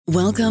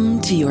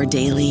Welcome to your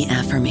daily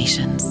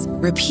affirmations.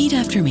 Repeat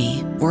after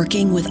me.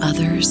 Working with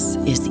others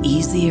is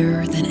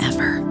easier than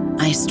ever.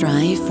 I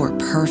strive for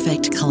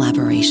perfect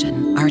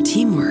collaboration. Our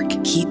teamwork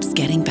keeps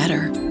getting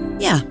better.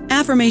 Yeah,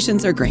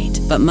 affirmations are great,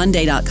 but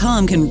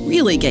Monday.com can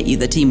really get you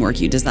the teamwork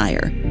you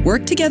desire.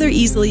 Work together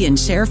easily and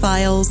share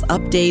files,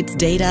 updates,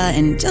 data,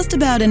 and just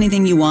about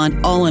anything you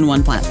want all in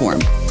one platform.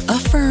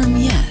 Affirm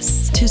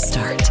yes to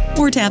start,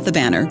 or tap the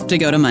banner to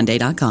go to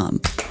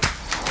Monday.com.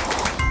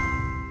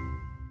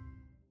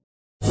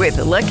 With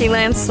the Lucky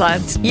Land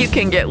Slots, you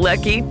can get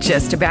lucky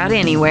just about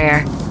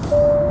anywhere.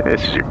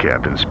 This is your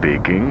captain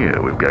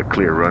speaking. We've got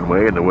clear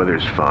runway and the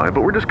weather's fine,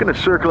 but we're just going to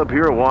circle up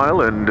here a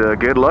while and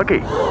get lucky.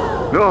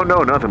 No,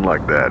 nothing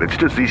like that. It's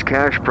just these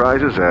cash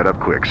prizes add up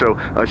quick. So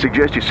I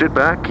suggest you sit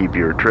back, keep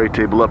your tray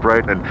table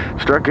upright,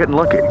 and start getting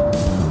lucky.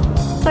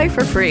 Play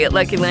for free at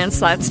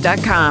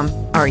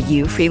LuckyLandSlots.com. Are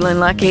you feeling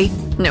lucky?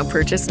 No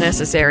purchase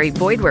necessary.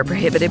 Void where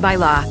prohibited by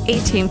law.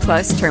 18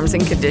 plus terms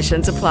and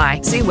conditions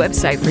apply. See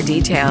website for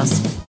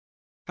details.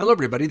 Hello,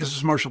 everybody. This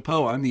is Marshall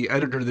Poe. I'm the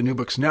editor of the New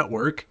Books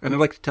Network, and I'd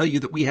like to tell you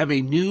that we have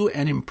a new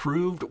and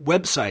improved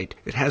website.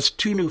 It has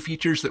 2 new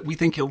features that we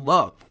think you'll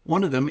love.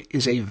 One of them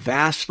is a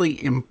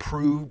vastly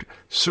improved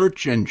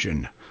search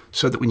engine,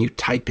 so that when you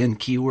type in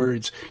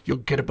keywords, you'll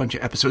get a bunch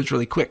of episodes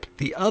really quick.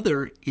 The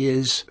other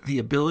is the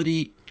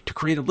ability to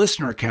create a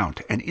listener account.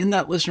 And in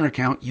that listener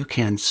account, you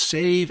can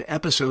save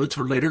episodes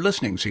for later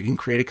listening. So you can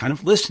create a kind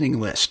of listening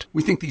list.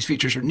 We think these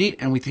features are neat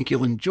and we think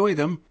you'll enjoy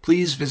them.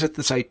 Please visit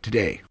the site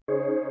today.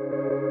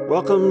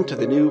 Welcome to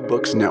the New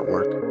Books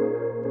Network.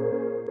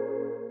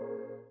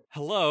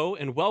 Hello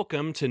and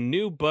welcome to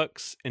New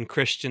Books in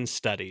Christian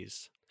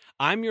Studies.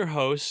 I'm your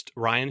host,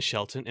 Ryan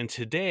Shelton, and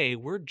today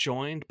we're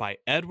joined by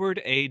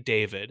Edward A.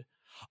 David,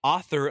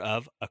 author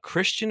of A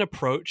Christian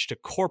Approach to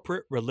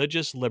Corporate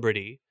Religious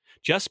Liberty,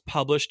 just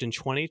published in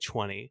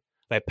 2020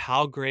 by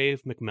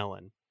Palgrave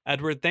Macmillan.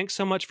 Edward, thanks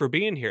so much for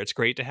being here. It's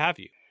great to have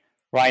you.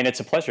 Ryan, it's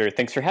a pleasure.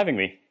 Thanks for having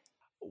me.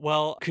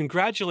 Well,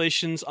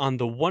 congratulations on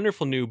the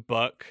wonderful new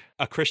book,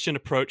 A Christian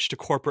Approach to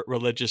Corporate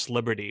Religious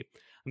Liberty.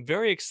 I'm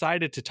very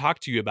excited to talk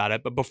to you about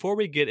it, but before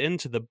we get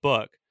into the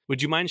book,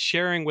 would you mind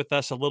sharing with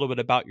us a little bit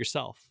about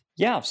yourself?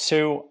 Yeah,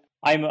 so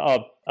I'm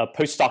a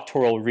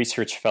postdoctoral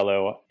research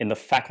fellow in the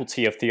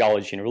Faculty of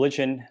Theology and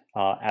Religion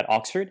at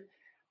Oxford.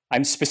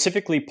 I'm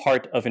specifically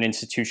part of an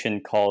institution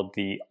called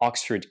the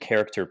Oxford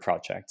Character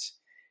Project.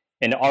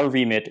 And our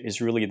remit is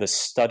really the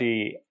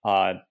study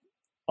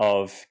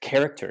of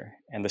character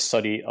and the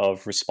study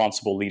of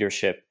responsible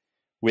leadership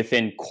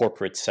within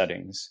corporate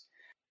settings.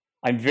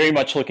 I'm very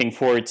much looking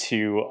forward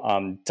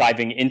to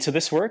diving into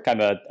this work. I'm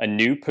a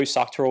new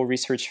postdoctoral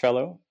research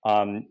fellow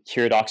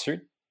here at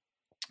Oxford.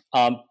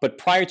 But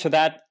prior to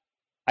that,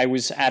 I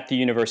was at the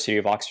University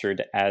of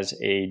Oxford as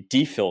a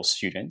DPhil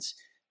student,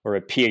 or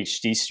a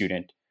PhD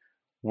student,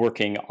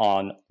 working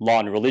on law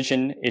and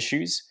religion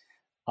issues.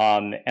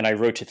 And I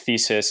wrote a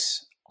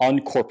thesis on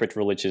corporate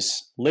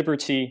religious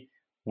liberty,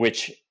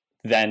 which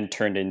then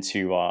turned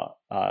into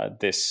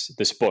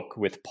this book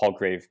with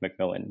Palgrave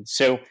Macmillan.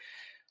 So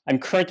I'm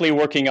currently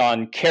working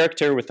on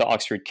character with the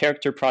Oxford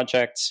Character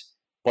Project,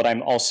 but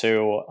I'm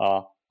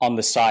also on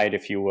the side,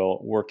 if you will,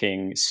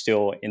 working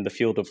still in the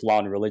field of law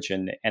and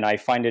religion. And I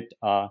find it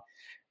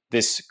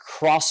this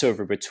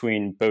crossover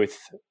between both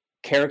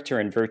character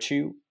and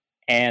virtue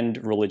and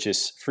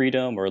religious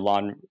freedom or law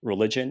and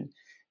religion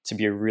to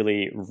be a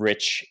really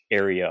rich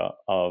area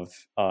of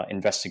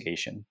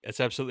investigation. That's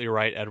absolutely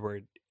right,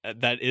 Edward.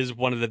 That is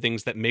one of the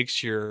things that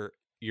makes your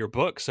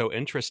book so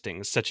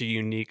interesting, such a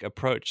unique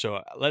approach.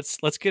 So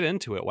let's get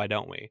into it. Why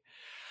don't we?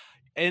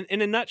 In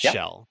a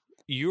nutshell,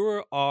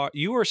 you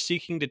are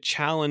seeking to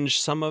challenge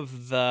some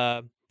of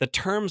the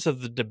terms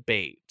of the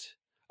debate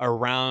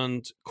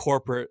around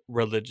corporate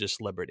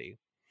religious liberty.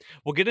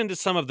 We'll get into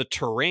some of the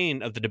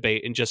terrain of the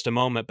debate in just a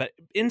moment, but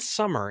in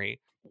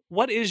summary,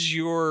 what is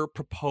your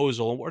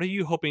proposal and what are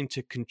you hoping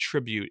to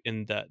contribute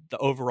in the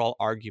overall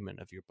argument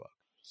of your book?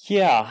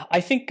 Yeah,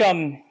 I think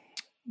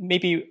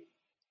maybe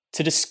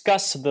to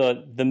discuss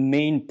the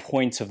main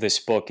points of this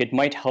book, it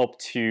might help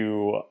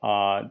to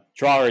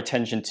draw our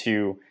attention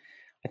to,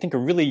 I think, a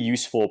really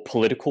useful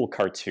political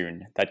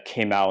cartoon that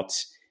came out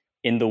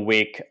in the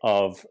wake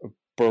of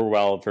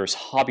Burwell versus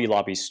Hobby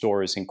Lobby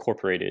Stores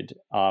Incorporated,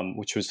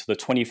 which was the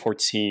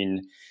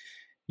 2014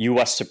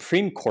 U.S.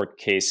 Supreme Court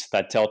case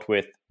that dealt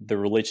with the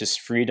religious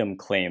freedom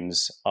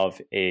claims of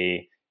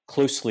a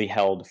closely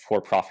held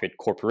for-profit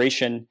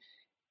corporation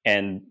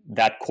and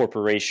that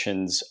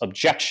corporation's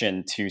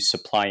objection to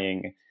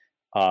supplying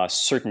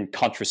certain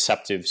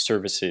contraceptive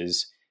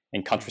services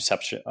and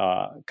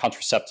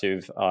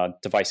contraceptive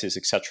devices,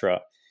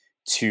 etc.,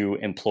 to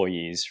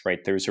employees.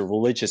 Right? There's a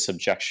religious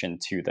objection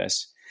to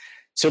this.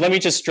 So let me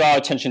just draw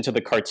attention to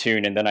the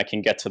cartoon, and then I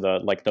can get to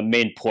the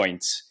main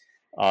points,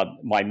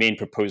 my main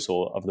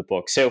proposal of the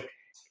book. So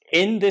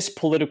in this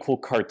political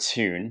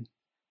cartoon,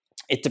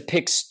 it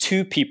depicts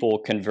two people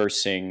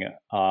conversing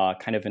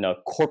kind of in a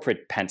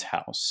corporate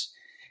penthouse.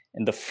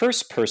 And the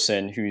first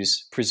person,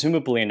 who's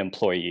presumably an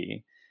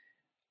employee,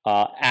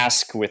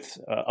 ask with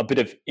a bit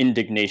of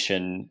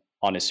indignation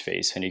on his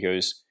face, and he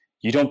goes,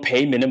 "You don't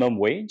pay minimum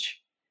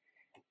wage?"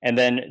 And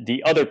then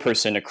the other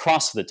person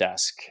across the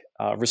desk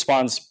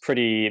responds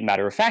pretty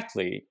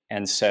matter-of-factly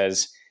and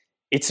says,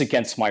 "It's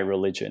against my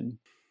religion."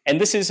 And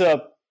this is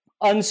a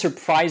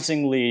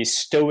unsurprisingly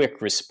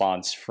stoic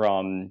response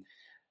from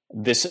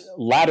this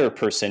latter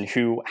person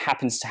who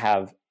happens to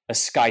have a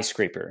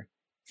skyscraper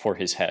for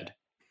his head.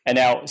 And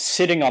now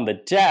sitting on the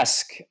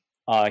desk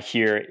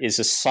here is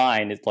a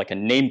sign, it's like a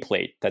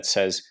nameplate that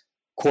says,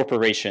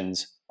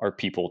 "Corporations are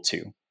people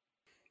too."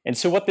 And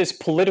so what this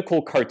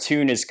political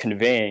cartoon is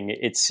conveying,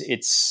 it's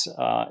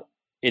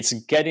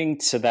getting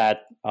to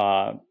that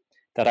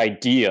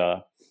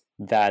idea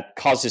that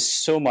causes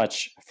so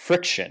much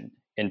friction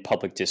in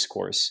public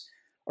discourse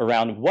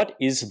around what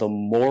is the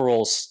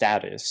moral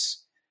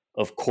status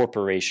of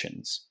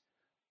corporations.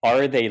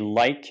 Are they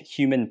like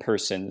human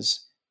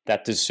persons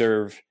that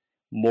deserve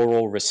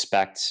moral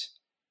respect,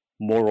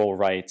 moral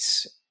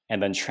rights,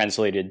 and then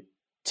translated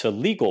to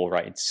legal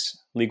rights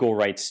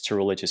to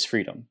religious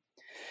freedom?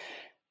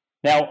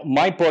 Now,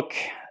 my book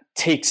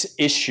takes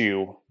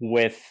issue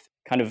with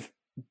kind of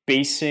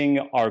basing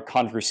our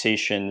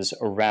conversations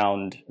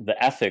around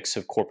the ethics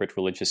of corporate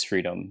religious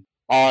freedom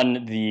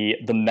on the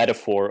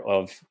metaphor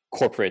of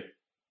corporate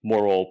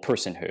moral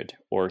personhood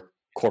or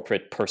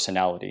corporate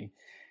personality.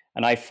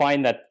 And I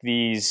find that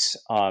these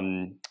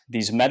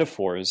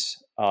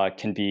metaphors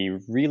can be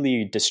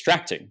really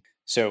distracting.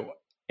 So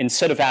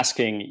instead of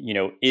asking,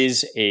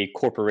 is a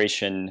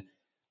corporation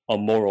a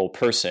moral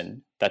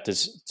person that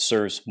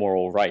deserves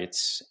moral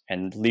rights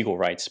and legal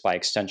rights by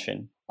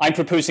extension, I'm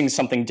proposing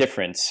something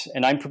different.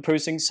 And I'm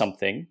proposing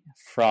something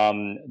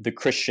from the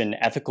Christian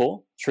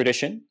ethical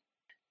tradition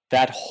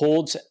that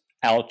holds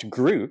out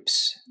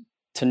groups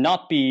to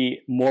not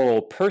be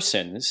moral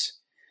persons,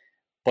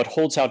 but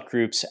holds out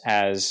groups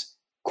as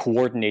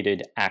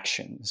coordinated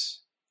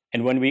actions.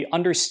 And when we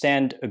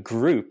understand a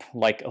group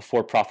like a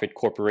for-profit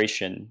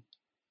corporation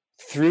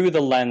through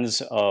the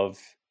lens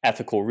of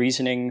ethical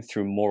reasoning,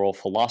 through moral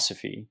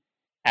philosophy,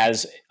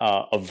 as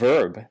a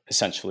verb,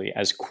 essentially,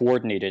 as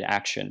coordinated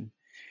action,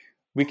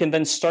 we can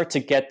then start to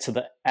get to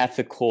the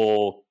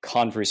ethical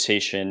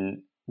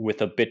conversation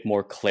with a bit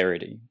more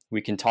clarity.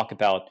 We can talk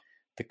about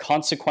the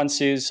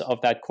consequences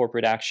of that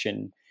corporate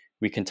action.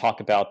 We can talk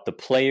about the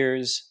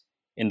players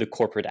in the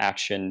corporate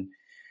action.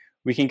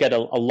 We can get a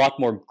lot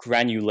more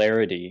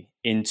granularity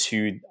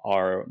into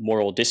our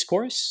moral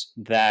discourse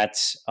that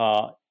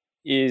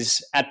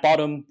is, at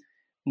bottom,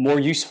 more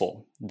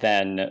useful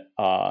than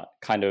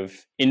kind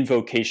of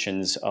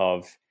invocations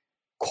of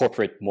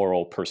corporate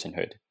moral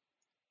personhood.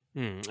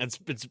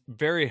 It's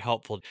very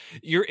helpful.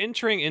 You're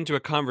entering into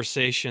a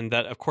conversation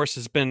that, of course,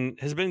 has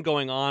been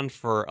going on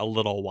for a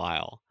little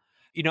while.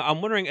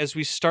 I'm wondering, as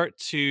we start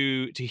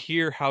to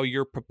hear how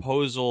your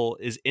proposal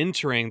is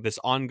entering this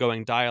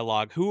ongoing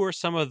dialogue, who are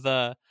some of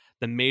the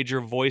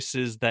major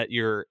voices that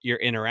you're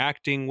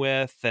interacting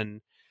with,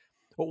 and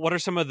what are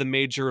some of the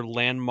major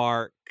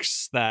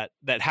landmarks that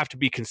have to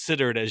be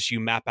considered as you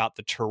map out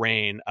the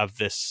terrain of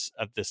this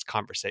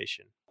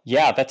conversation?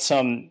 Yeah, that's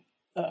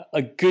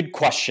a good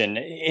question.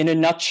 In a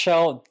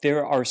nutshell,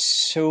 there are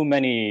so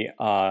many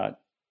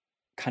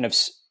kind of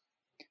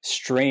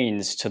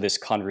strains to this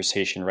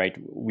conversation, right?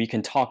 We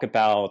can talk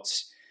about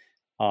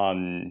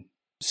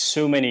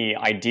so many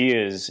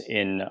ideas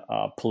in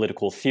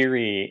political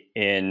theory,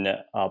 in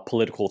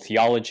political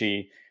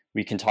theology.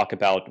 We can talk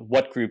about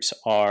what groups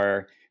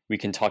are. We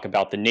can talk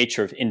about the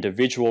nature of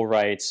individual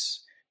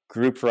rights,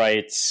 group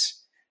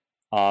rights.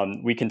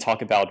 We can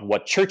talk about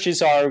what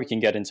churches are. We can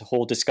get into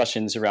whole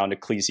discussions around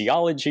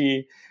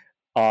ecclesiology.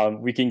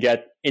 We can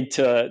get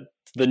into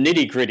the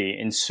nitty-gritty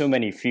in so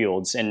many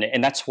fields.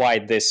 And that's why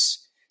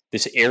this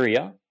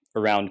area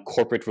around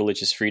corporate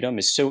religious freedom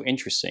is so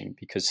interesting,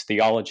 because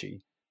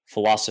theology,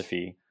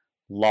 philosophy,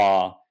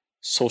 law,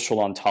 social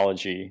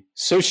ontology,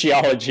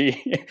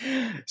 sociology,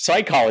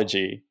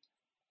 psychology,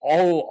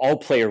 all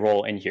play a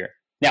role in here.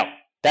 Now,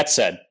 that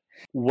said,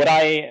 what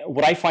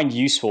I find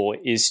useful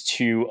is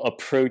to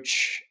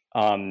approach,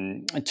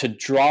 to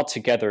draw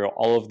together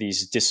all of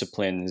these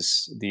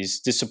disciplines, these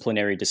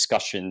disciplinary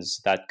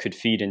discussions that could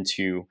feed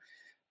into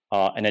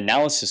an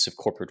analysis of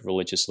corporate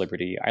religious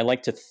liberty. I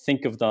like to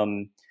think of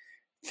them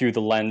through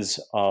the lens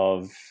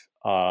of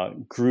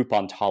group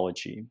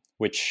ontology,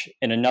 which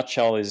in a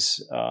nutshell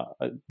is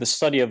the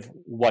study of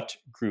what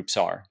groups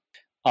are.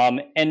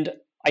 And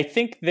I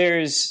think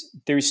there's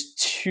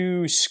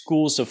two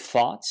schools of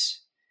thought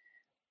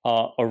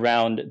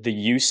around the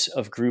use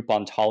of group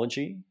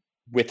ontology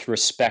with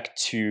respect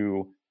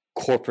to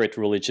corporate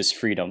religious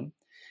freedom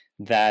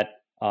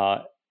that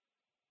are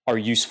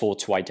useful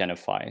to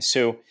identify.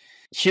 So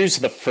here's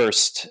the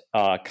first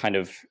kind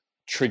of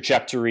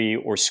trajectory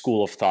or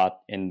school of thought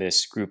in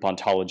this group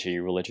ontology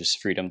religious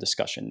freedom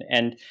discussion.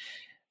 And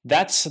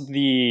that's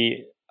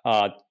the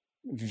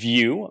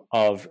view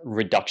of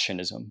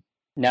reductionism.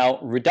 Now,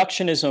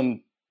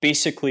 reductionism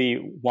basically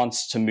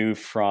wants to move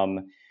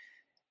from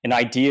an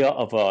idea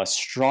of a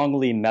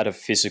strongly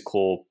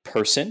metaphysical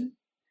person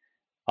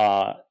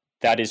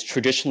that is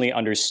traditionally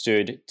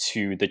understood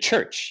to the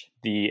church,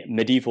 the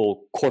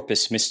medieval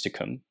corpus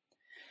mysticum,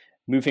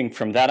 moving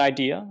from that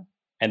idea,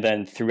 and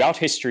then throughout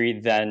history,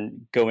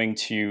 then going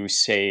to,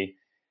 say,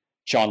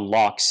 John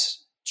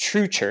Locke's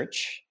true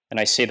church, and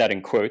I say that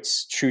in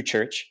quotes, true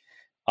church,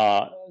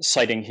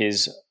 citing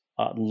his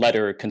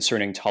letter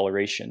concerning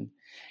toleration.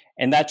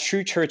 And that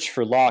true church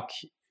for Locke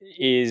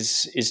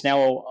is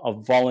now a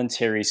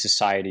voluntary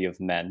society of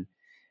men,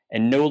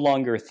 and no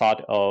longer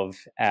thought of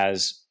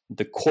as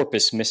the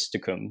corpus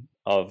mysticum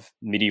of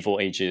medieval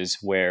ages,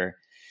 where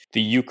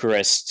the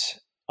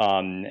Eucharist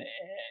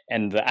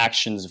and the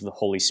actions of the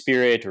Holy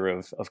Spirit or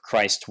of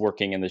Christ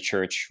working in the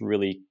church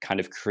really kind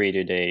of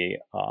created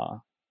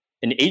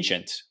an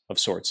agent of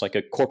sorts, like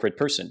a corporate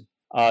person.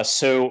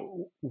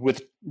 So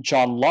with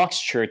John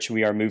Locke's church,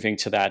 we are moving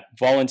to that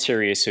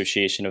voluntary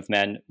association of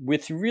men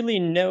with really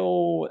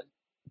no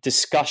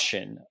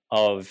discussion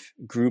of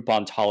group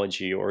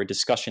ontology or a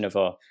discussion of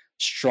a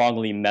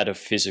strongly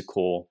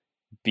metaphysical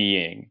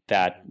being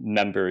that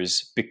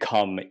members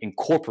become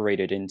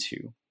incorporated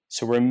into.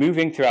 So we're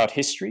moving throughout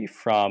history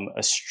from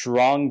a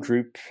strong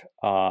group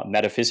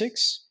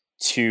metaphysics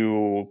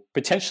to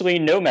potentially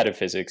no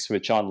metaphysics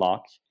with John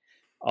Locke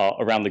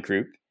around the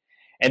group.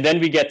 And then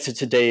we get to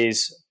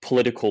today's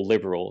political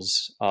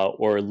liberals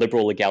or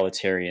liberal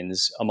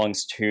egalitarians,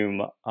 amongst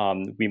whom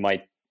we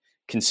might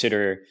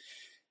consider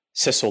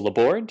Cecil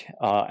Laborde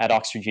at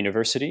Oxford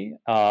University,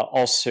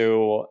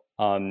 also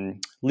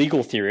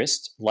legal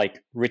theorists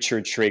like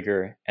Richard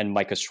Schrager and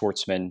Micah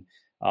Schwartzman,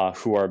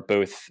 who are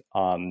both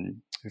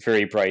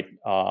very bright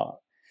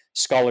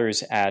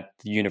scholars at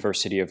the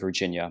University of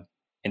Virginia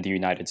in the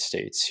United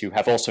States, who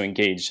have also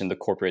engaged in the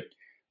corporate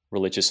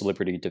religious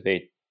liberty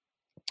debate.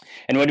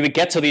 And when we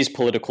get to these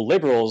political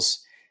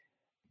liberals,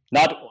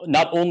 not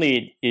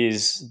only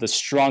is the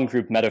strong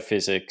group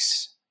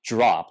metaphysics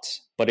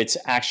dropped, but it's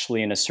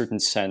actually, in a certain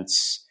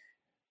sense,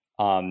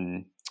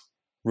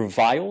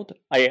 reviled.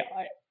 I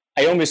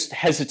almost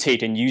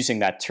hesitate in using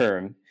that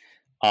term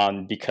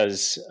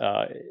because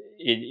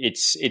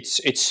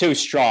it's so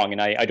strong,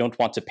 and I don't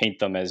want to paint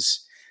them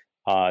as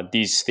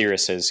these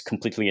theorists as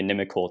completely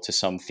inimical to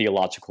some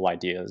theological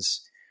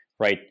ideas,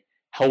 right?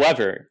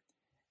 However,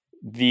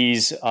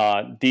 these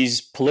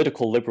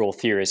political liberal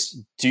theorists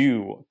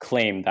do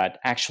claim that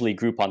actually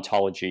group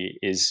ontology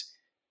is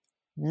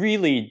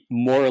really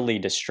morally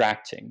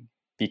distracting,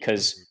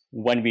 because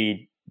when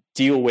we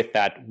deal with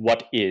that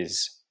what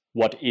is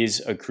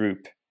a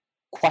group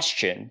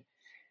question,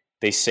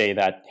 they say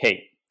that,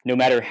 hey, no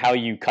matter how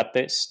you cut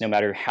this, no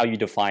matter how you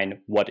define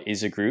what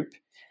is a group,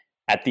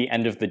 at the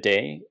end of the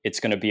day, it's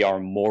going to be our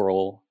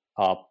moral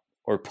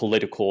or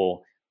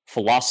political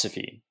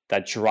philosophy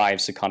that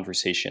drives the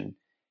conversation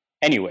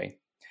anyway.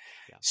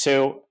 Yeah.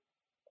 So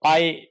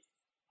I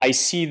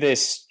see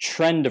this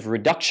trend of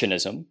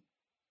reductionism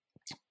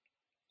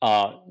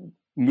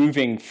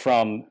moving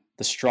from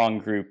the strong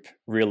group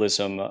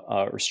realism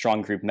or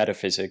strong group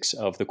metaphysics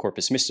of the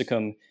corpus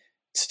mysticum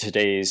to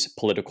today's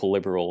political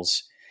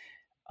liberals,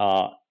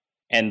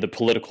 and the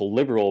political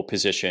liberal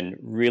position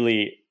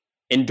really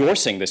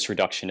endorsing this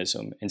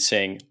reductionism and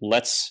saying,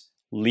 let's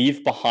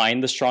leave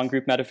behind the strong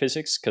group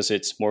metaphysics because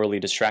it's morally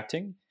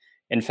distracting.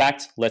 In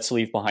fact, let's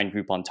leave behind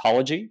group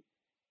ontology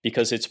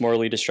because it's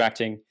morally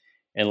distracting,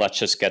 and let's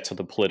just get to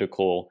the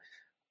political,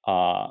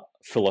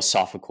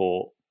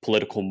 philosophical,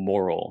 political,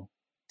 moral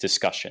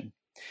discussion.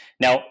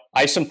 Now,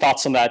 I have some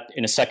thoughts on that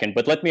in a second,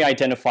 but let me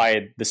identify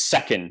the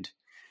second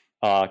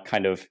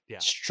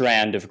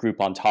strand of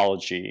group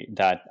ontology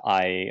that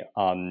I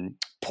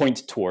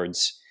point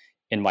towards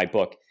in my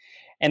book.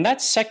 And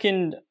that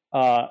second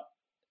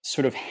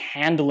sort of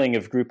handling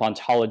of group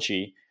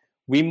ontology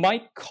we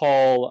might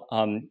call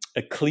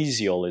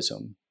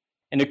ecclesialism.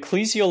 And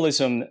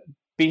ecclesialism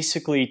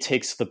basically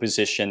takes the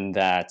position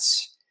that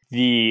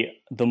the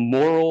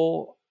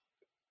moral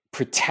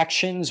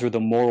protections or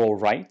the moral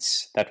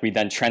rights that we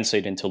then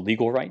translate into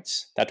legal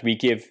rights that we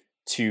give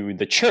to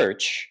the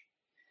church,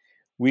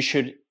 we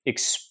should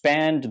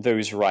expand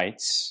those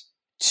rights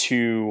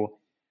to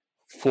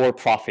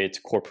for-profit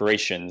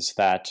corporations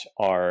that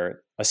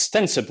are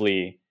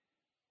ostensibly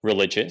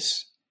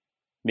religious,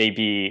 may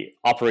be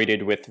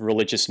operated with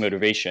religious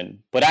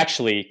motivation, but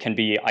actually can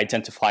be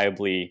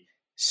identifiably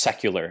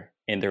secular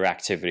in their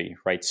activity,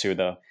 right? So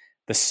the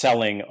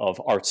selling of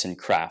arts and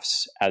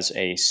crafts as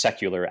a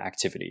secular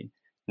activity,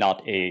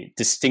 not a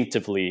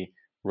distinctively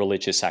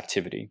religious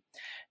activity.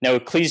 Now,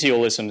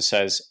 ecclesialism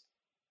says,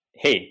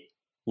 hey,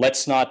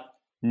 let's not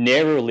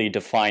narrowly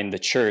define the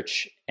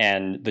church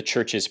and the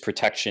church's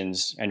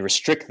protections and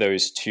restrict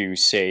those to,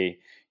 say,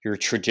 your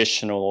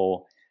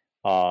traditional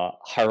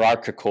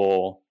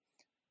hierarchical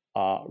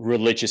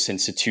religious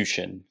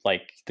institution,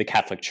 like the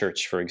Catholic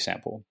Church, for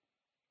example.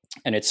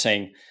 And it's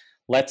saying,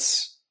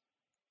 let's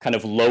kind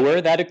of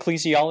lower that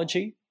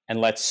ecclesiology and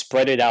let's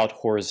spread it out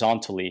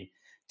horizontally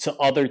to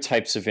other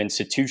types of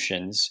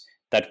institutions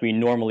that we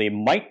normally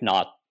might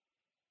not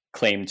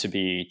claim to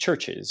be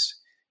churches,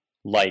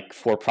 like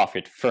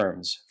for-profit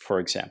firms, for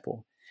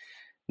example.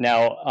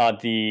 Now,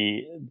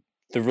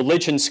 the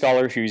religion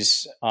scholar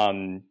who's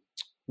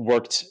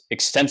worked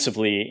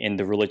extensively in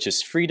the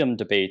religious freedom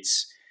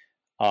debates,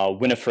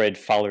 Winifred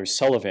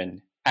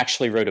Fowler-Sullivan,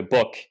 actually wrote a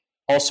book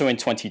also in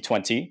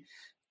 2020.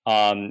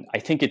 I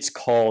think it's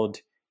called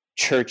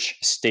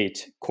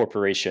Church-State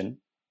Corporation.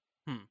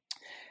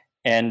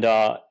 And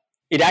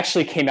it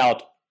actually came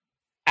out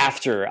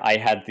after I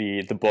had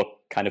the book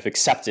kind of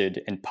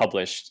accepted and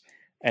published.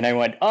 And I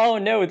went, oh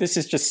no, this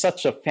is just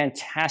such a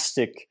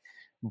fantastic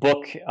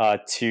book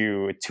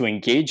to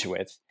engage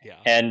with. Yeah.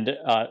 And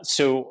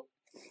so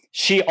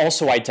she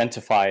also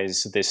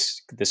identifies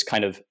this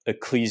kind of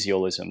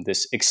ecclesialism,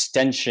 this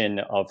extension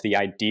of the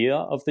idea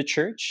of the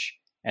church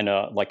and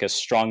like a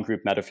strong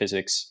group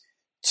metaphysics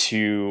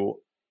to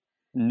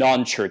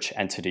non-church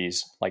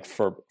entities like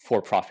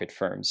for-profit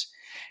firms.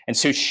 And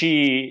so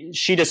she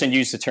doesn't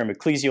use the term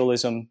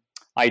ecclesialism,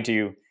 I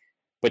do,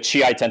 but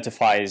she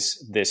identifies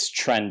this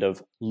trend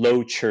of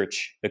low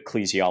church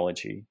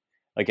ecclesiology.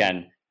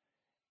 Again,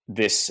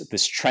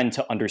 this trend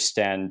to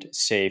understand,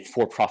 say,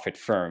 for-profit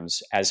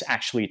firms as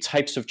actually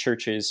types of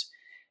churches,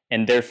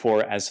 and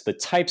therefore as the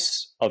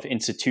types of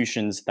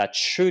institutions that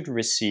should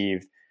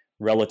receive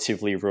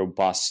relatively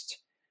robust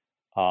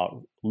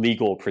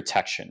legal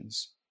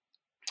protections.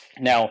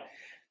 Now,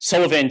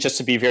 Sullivan, just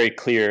to be very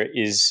clear,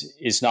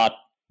 is not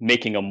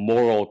making a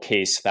moral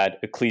case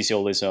that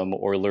ecclesialism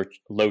or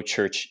low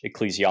church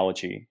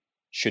ecclesiology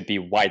should be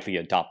widely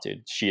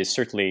adopted. She is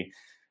certainly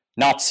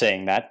not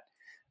saying that.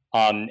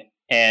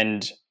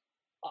 And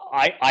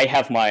I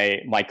have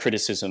my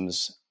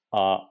criticisms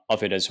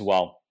of it as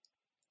well.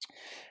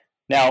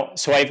 Now,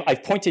 so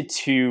I've pointed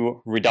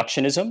to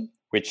reductionism,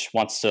 which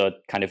wants to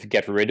kind of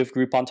get rid of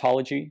group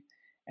ontology.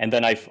 And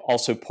then I've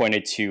also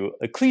pointed to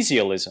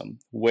ecclesialism,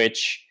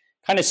 which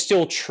kind of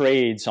still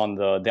trades on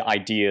the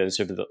ideas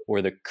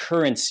or the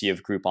currency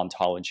of group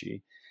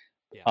ontology,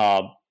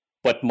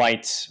 but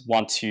might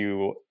want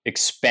to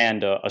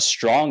expand a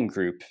strong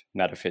group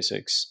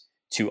metaphysics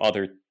to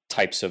other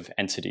types of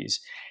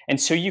entities.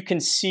 And so you can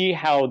see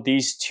how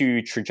these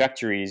two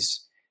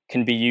trajectories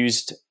can be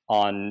used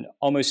on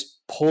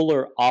almost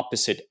polar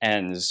opposite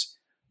ends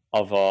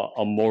of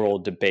a moral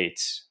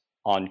debate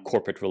on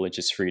corporate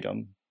religious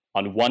freedom.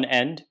 On one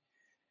end,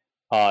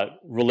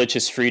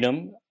 religious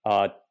freedom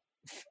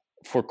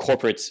for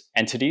corporate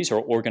entities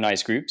or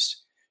organized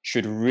groups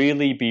should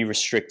really be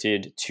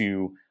restricted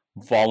to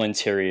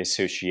voluntary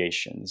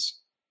associations,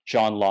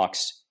 John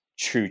Locke's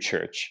true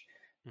church,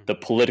 the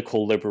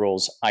political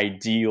liberals'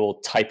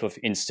 ideal type of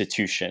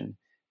institution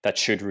that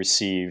should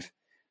receive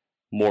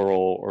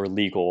moral or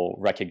legal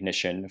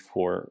recognition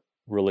for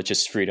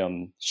religious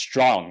freedom,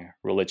 strong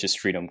religious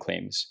freedom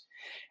claims.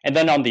 And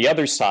then on the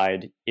other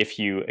side, if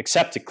you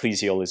accept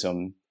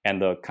ecclesialism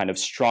and the kind of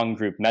strong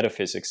group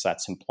metaphysics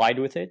that's implied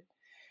with it,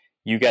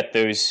 you get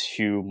those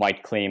who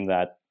might claim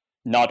that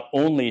not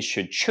only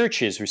should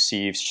churches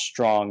receive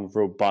strong,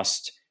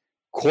 robust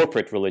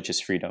corporate religious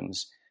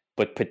freedoms,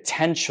 but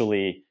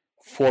potentially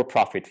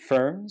for-profit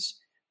firms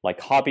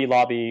like Hobby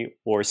Lobby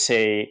or,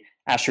 say,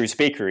 Asher's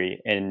Bakery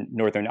in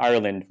Northern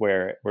Ireland,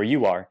 where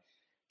you are,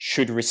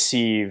 should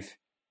receive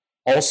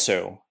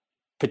also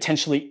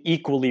potentially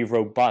equally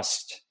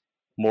robust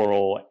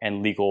moral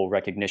and legal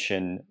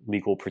recognition,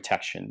 legal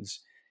protections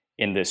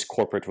in this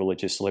corporate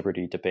religious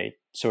liberty debate.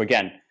 So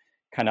again,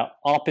 kind of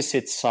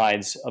opposite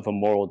sides of a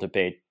moral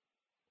debate.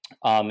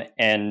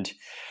 And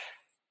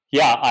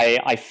yeah,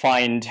 I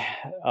find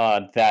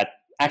that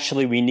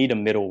actually we need a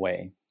middle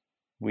way.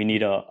 We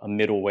need a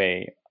middle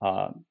way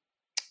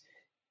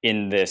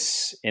in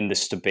this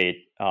debate,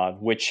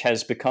 which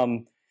has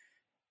become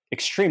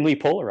extremely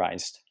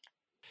polarized.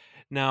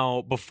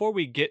 Now, before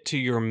we get to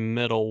your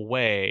middle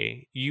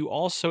way, you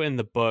also in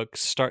the book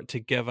start to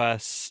give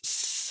us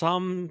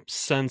some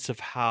sense of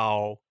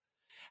how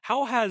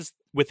has,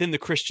 within the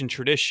Christian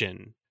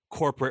tradition,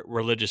 corporate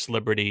religious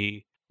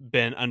liberty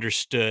been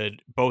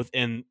understood, both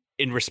in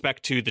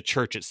respect to the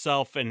church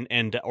itself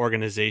and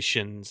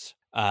organizations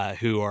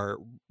who are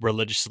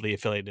religiously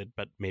affiliated,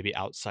 but maybe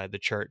outside the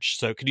church.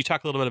 So could you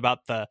talk a little bit about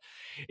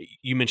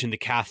you mentioned the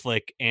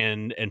Catholic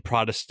and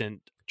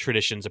Protestant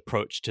tradition's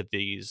approach to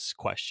these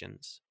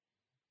questions?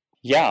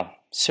 Yeah.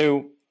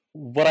 So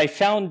what I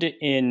found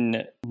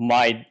in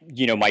my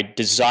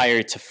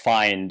desire to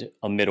find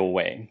a middle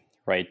way,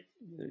 right?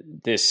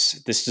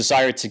 This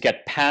desire to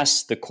get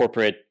past the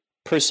corporate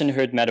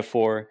personhood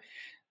metaphor,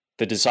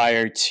 the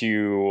desire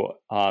to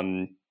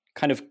kind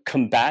of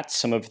combat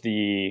some of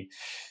the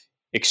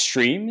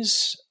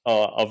extremes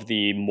of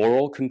the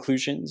moral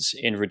conclusions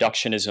in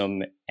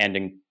reductionism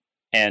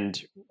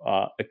and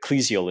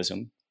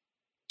ecclesialism.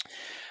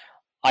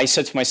 I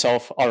said to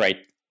myself, all right,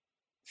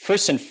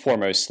 first and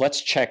foremost,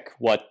 let's check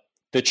what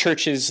the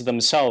churches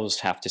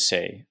themselves have to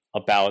say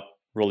about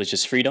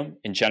religious freedom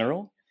in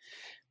general,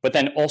 but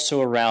then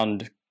also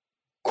around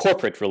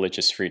corporate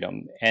religious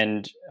freedom.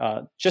 And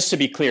just to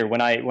be clear,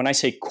 when I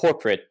say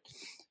corporate,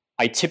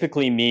 I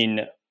typically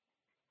mean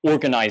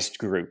organized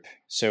group.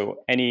 So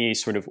any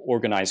sort of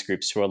organized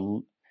group,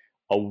 so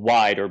a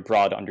wide or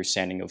broad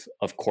understanding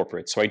of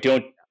corporate. So I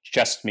don't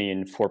just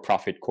mean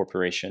for-profit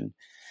corporation.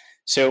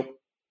 So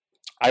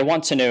I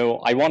wanted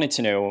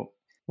to know,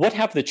 what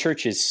have the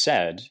churches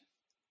said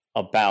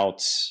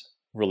about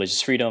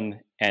religious freedom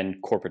and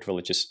corporate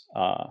religious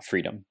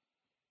freedom?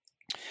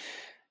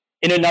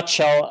 In a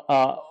nutshell,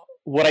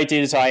 what I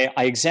did is I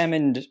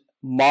examined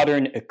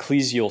modern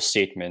ecclesial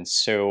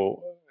statements.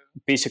 So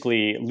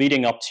basically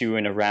leading up to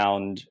and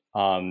around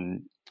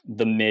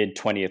the mid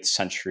 20th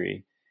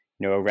century,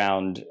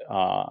 around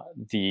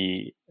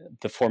the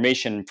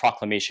formation,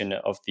 proclamation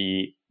of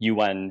the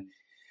UN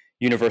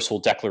Universal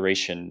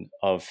Declaration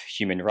of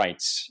Human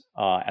Rights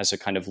as a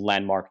kind of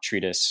landmark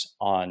treatise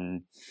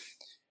on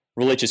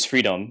religious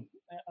freedom,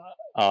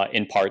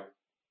 in part,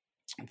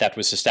 that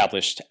was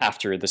established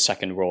after the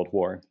Second World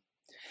War.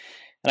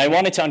 And I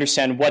wanted to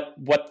understand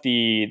what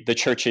the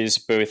churches,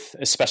 both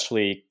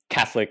especially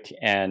Catholic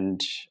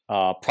and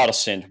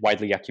Protestant,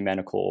 widely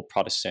ecumenical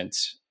Protestant,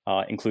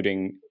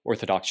 including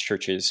Orthodox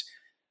churches,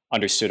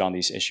 understood on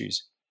these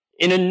issues.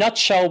 In a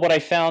nutshell, what I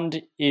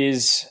found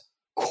is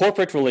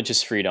corporate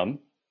religious freedom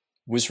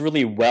was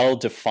really well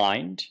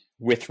defined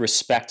with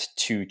respect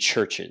to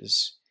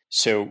churches.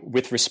 So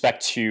with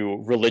respect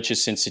to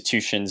religious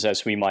institutions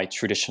as we might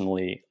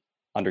traditionally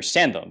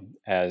understand them,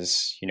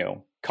 as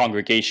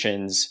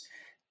congregations,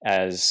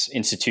 as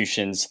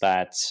institutions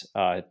that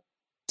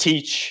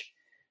teach,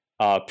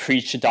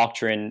 preach a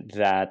doctrine,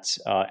 that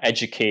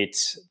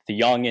educate the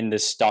young in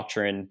this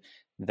doctrine,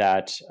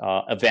 that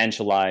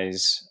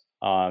evangelize,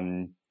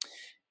 and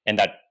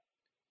that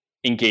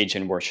engage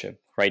in worship,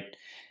 right?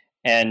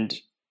 And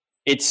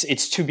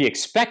it's to be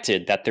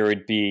expected that there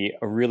would be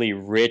a really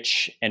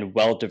rich and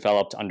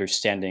well-developed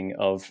understanding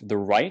of the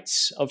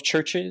rights of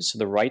churches,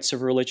 the rights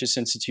of religious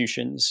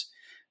institutions,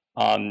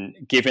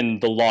 given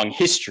the long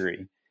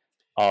history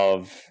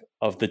of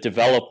the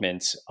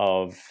development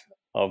of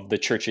the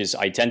church's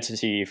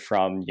identity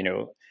from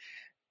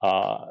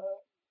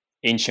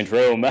ancient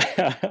Rome,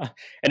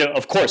 and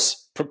of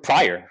course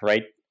prior,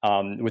 right,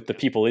 with the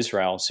people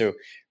Israel. So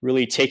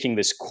really taking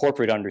this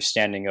corporate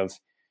understanding of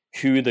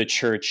who the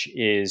church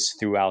is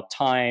throughout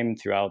time,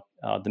 throughout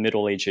the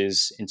Middle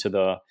Ages into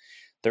the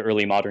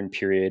early modern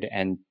period,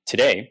 and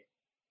today,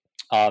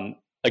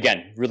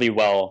 again, really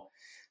well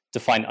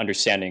defined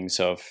understandings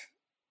of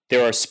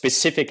there are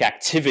specific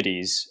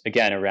activities,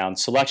 again, around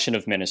selection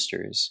of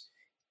ministers,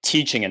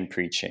 teaching and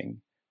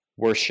preaching,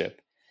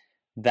 worship,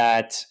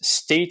 that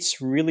states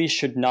really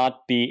should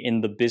not be in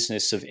the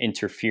business of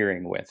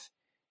interfering with.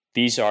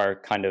 These are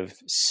kind of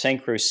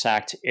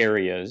sacrosanct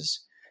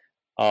areas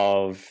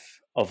of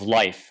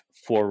life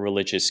for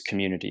religious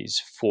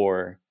communities,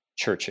 for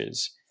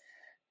churches,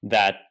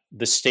 that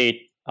the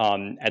state,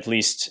 at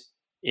least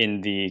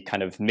in the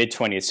kind of mid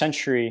 20th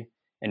century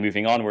and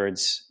moving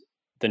onwards,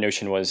 the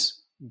notion was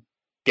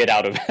get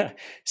out of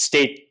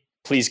state,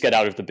 please get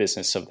out of the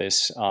business of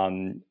this.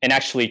 And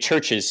actually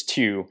churches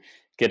too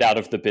get out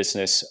of the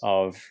business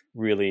of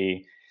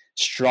really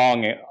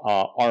strong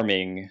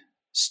arming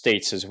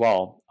states as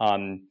well.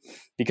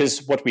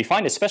 Because what we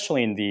find,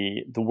 especially in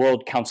the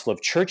World Council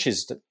of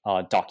Churches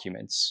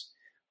documents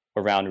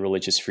around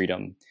religious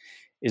freedom,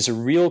 is a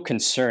real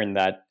concern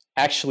that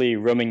actually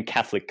Roman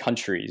Catholic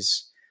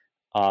countries,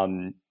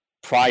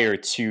 prior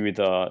to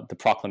the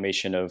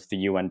proclamation of the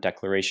UN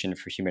Declaration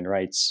for Human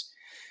Rights,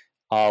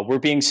 were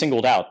being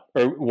singled out,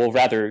 or well,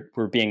 rather,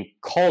 were being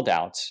called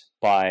out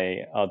by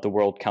the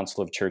World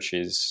Council of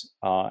Churches,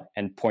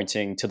 and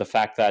pointing to the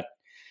fact that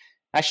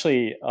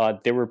actually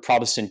there were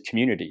Protestant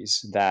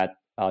communities that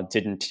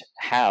didn't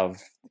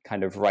have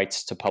kind of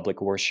rights to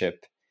public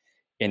worship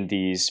in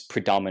these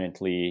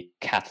predominantly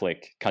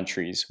Catholic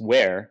countries,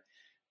 where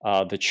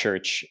the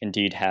church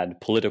indeed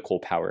had political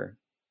power,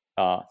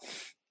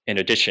 in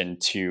addition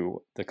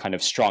to the kind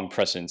of strong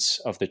presence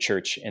of the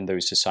church in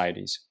those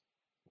societies.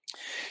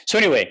 So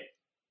anyway,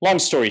 long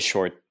story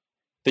short,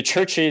 the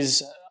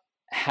churches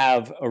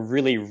have a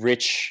really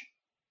rich,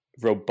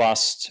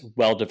 robust,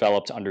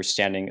 well-developed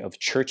understanding of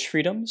church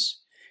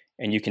freedoms.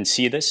 And you can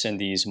see this in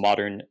these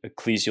modern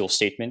ecclesial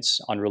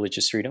statements on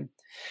religious freedom.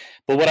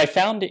 But what I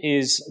found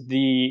is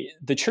the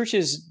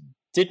churches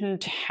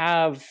didn't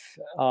have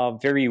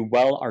very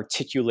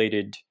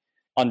well-articulated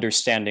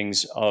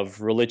understandings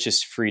of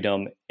religious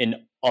freedom in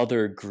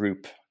other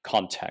group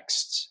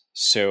contexts.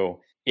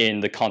 So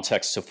in the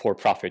context of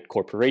for-profit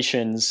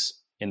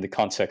corporations, in the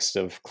context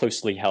of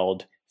closely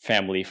held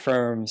family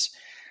firms,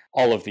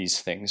 all of these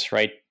things,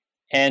 right?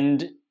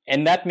 And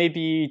that may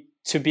be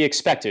to be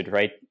expected,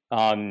 right?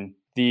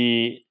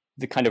 The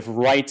kind of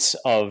rights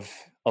of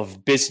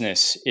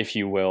business, if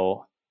you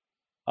will,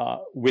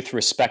 with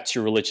respect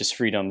to religious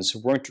freedoms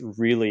weren't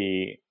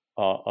really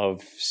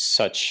of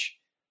such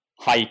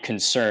high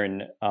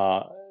concern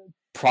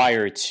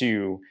prior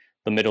to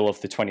the middle of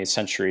the 20th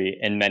century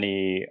in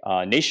many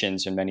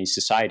nations and many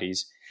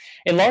societies.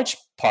 In large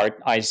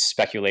part, I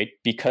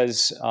speculate,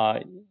 because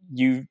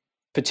you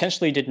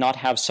potentially did not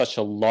have such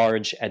a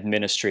large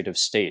administrative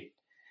state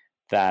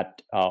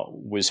that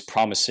was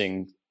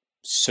promising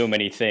so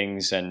many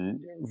things and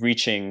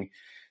reaching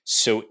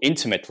so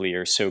intimately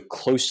or so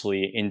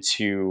closely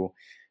into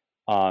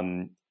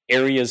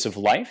areas of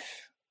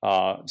life,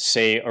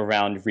 say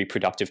around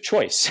reproductive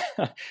choice,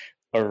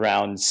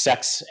 around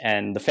sex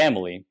and the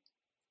family.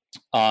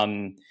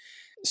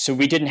 So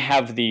we didn't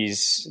have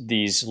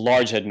these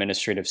large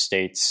administrative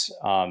states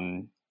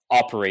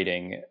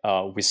operating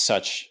with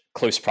such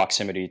close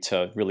proximity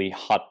to really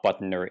hot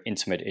button or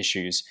intimate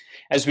issues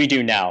as we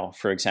do now,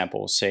 for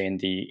example, say in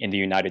the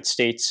United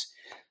States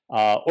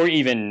or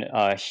even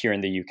here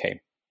in the UK.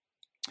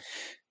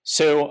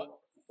 So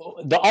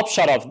the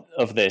upshot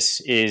of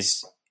this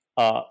is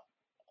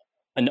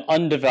an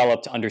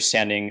undeveloped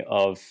understanding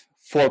of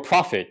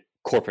for-profit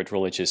corporate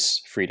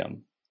religious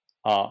freedom.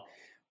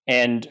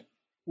 And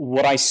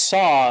what I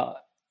saw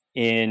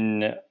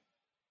in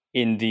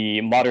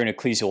the modern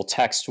ecclesial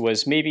text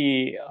was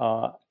maybe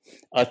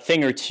a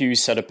thing or two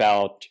said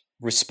about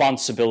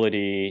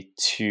responsibility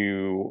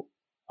to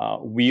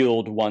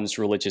wield one's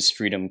religious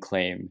freedom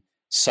claim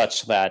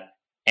such that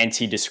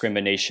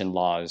anti-discrimination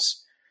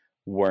laws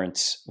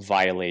weren't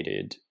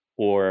violated,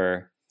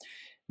 or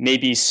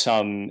maybe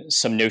some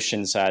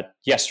notions that,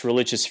 yes,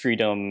 religious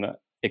freedom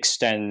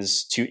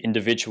extends to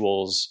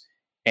individuals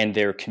and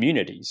their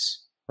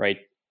communities, right?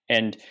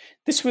 And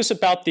this was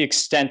about the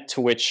extent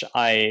to which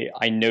I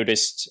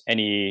noticed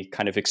any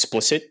kind of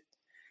explicit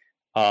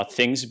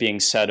things being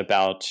said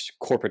about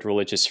corporate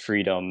religious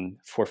freedom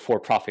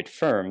for-profit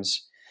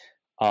firms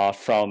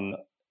from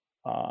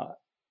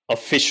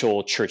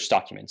official church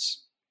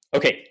documents.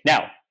 Okay,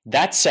 now,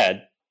 that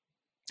said,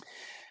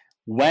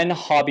 when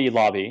Hobby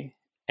Lobby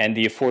and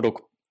the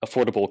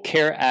Affordable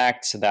Care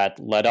Act that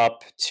led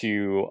up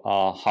to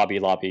Hobby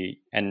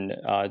Lobby, and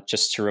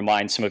just to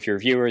remind some of your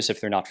viewers if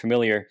they're not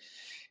familiar,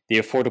 the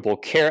Affordable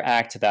Care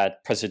Act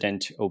that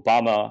President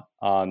Obama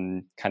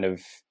kind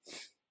of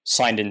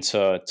signed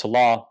into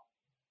law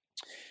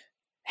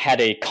had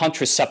a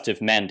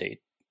contraceptive mandate.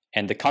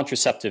 And the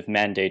contraceptive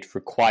mandate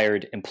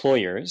required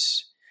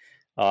employers,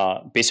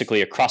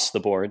 basically across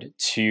the board,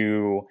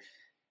 to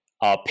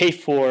pay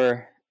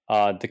for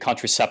the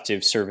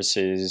contraceptive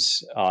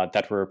services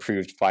that were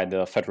approved by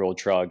the Federal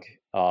Drug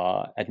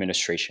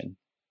Administration.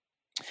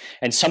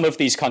 And some of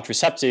these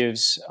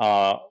contraceptives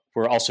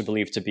were also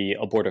believed to be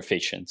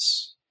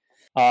abortifacients.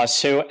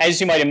 So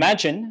as you might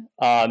imagine,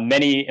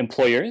 many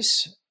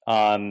employers,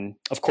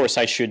 of course,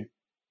 I should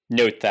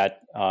note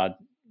that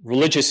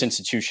religious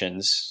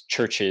institutions,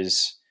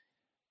 churches,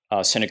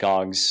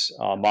 synagogues,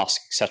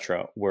 mosques,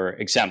 etc., were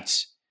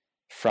exempt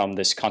from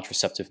this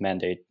contraceptive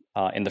mandate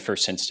in the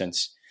first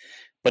instance.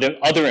 But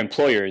other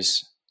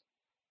employers,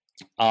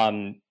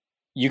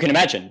 you can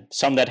imagine,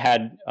 some that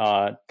had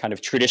kind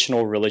of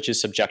traditional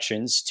religious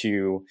objections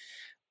to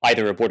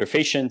either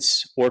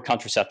abortifacients or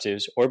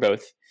contraceptives or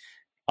both,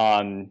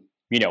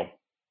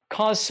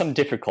 caused some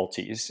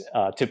difficulties,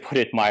 to put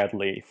it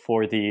mildly,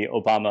 for the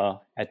Obama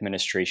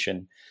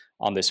administration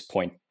on this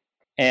point.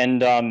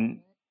 And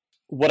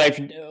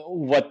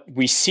what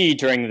we see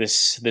during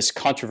this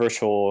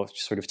controversial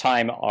sort of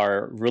time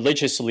are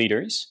religious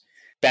leaders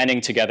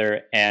banding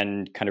together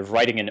and kind of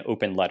writing an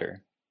open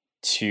letter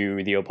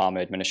to the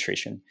Obama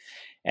administration.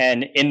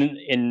 And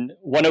in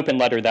one open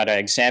letter that I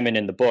examine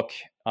in the book,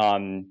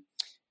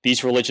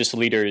 these religious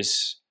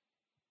leaders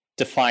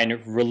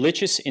define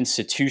religious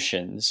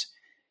institutions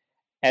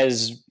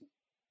as,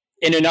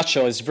 in a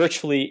nutshell, as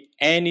virtually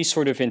any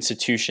sort of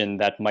institution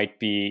that might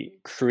be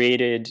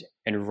created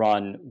and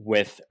run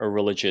with a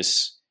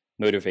religious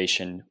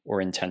motivation or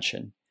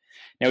intention.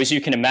 Now, as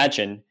you can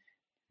imagine,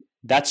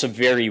 that's a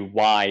very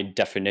wide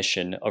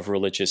definition of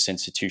religious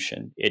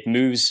institution. It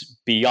moves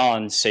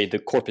beyond, say, the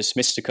corpus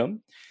mysticum,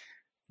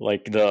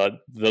 like the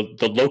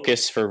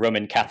locus for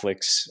Roman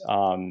Catholics,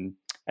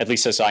 at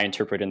least as I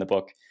interpret in the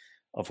book,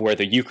 of where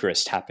the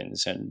Eucharist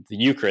happens. And the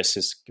Eucharist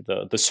is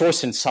the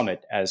source and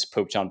summit, as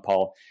Pope John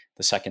Paul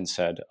II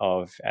said,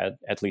 of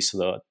at least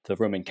the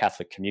Roman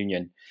Catholic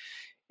communion.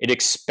 It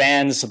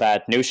expands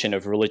that notion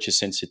of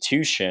religious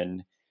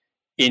institution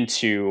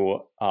into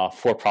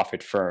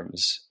for-profit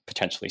firms,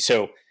 potentially.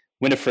 So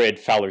Winifred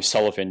Fowler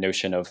Sullivan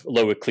notion of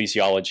low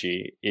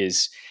ecclesiology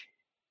is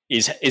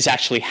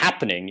actually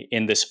happening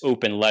in this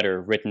open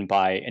letter written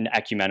by an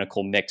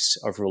ecumenical mix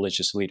of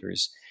religious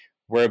leaders,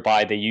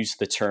 whereby they use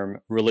the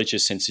term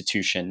religious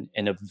institution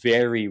in a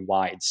very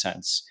wide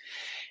sense.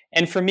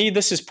 And for me,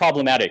 this is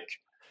problematic,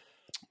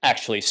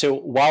 actually. So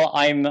while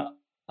I'm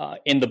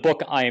in the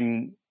book,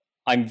 I'm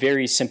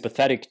very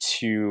sympathetic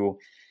to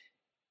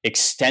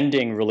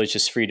extending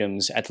religious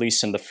freedoms, at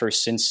least in the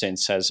first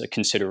instance, as a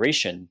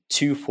consideration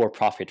to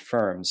for-profit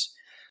firms.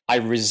 I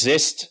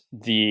resist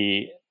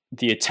the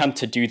attempt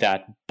to do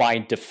that by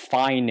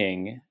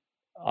defining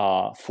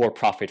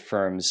for-profit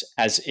firms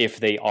as if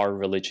they are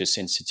religious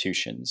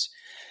institutions.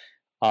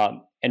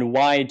 And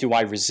why do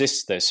I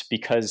resist this?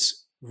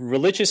 Because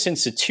religious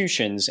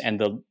institutions and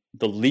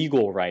the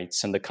legal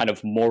rights and the kind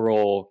of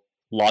moral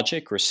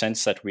logic or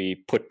sense that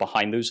we put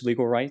behind those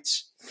legal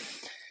rights,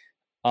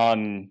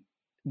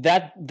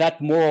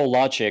 that moral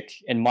logic,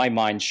 in my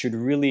mind, should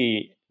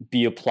really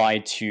be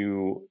applied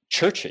to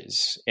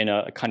churches in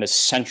a kind of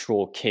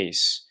central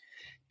case,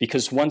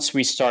 Because once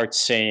we start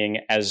saying,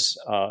 as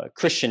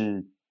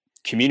Christian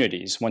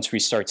communities, once we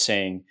start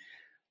saying,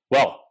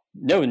 well,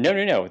 no,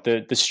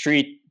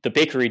 the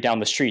bakery down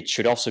the street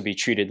should also be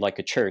treated like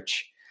a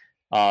church,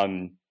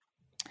 then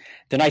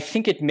I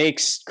think it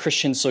makes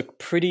Christians look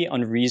pretty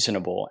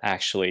unreasonable,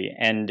 actually.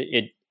 And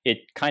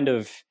it kind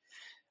of,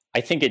 I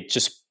think it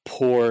just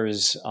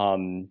pours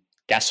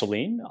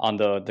gasoline on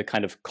the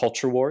kind of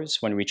culture wars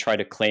when we try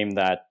to claim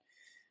that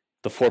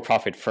the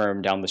for-profit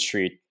firm down the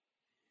street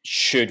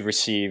should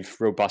receive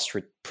robust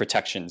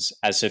protections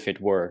as if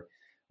it were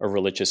a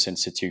religious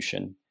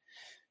institution.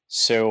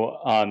 So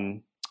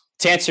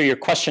to answer your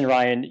question,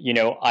 Ryan,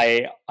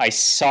 I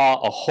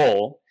saw a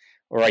hole,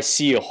 or I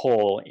see a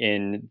hole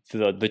in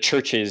the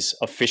church's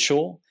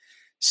official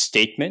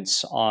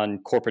statements on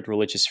corporate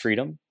religious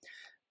freedom,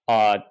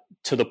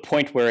 to the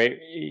point where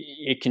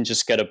it can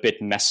just get a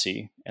bit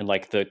messy, and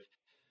like the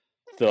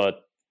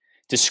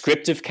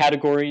descriptive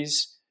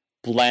categories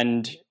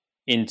blend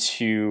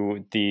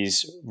into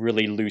these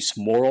really loose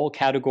moral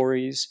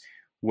categories,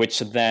 which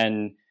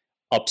then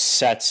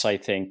upsets, I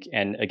think,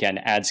 and again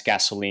adds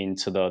gasoline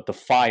to the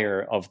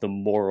fire of the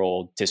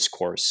moral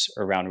discourse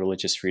around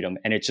religious freedom,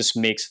 and it just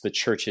makes the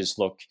churches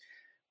look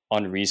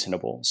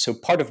unreasonable. So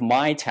part of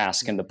my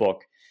task in the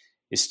book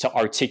is to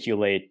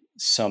articulate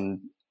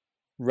some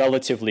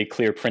relatively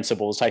clear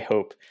principles, I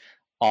hope,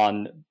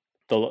 on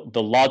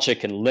the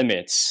logic and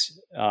limits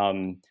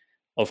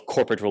of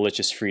corporate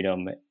religious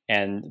freedom,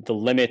 and the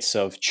limits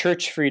of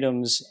church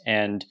freedoms,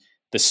 and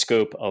the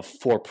scope of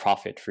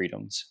for-profit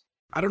freedoms.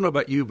 I don't know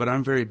about you, but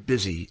I'm very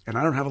busy and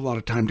I don't have a lot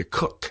of time to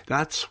cook.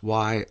 That's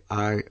why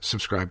I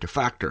subscribe to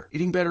Factor.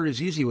 Eating better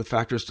is easy with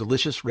Factor's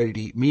delicious,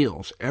 ready-to-eat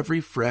meals. Every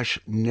fresh,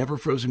 never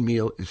frozen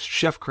meal is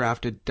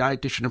chef-crafted,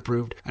 dietitian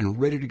approved, and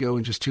ready to go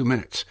in just 2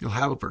 minutes. You'll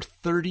have over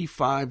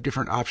 35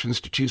 different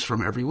options to choose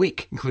from every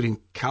week,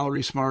 including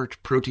Calorie Smart,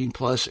 Protein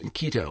Plus, and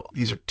Keto.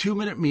 These are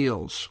 2-minute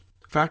meals.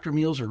 Factor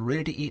meals are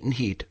ready to eat and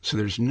heat, so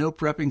there's no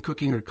prepping,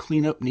 cooking, or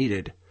cleanup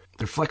needed.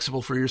 They're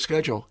flexible for your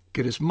schedule.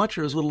 Get as much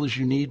or as little as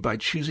you need by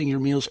choosing your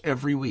meals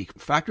every week.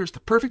 Factor is the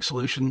perfect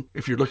solution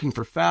if you're looking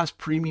for fast,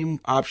 premium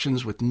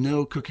options with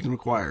no cooking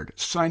required.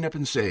 Sign up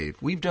and save.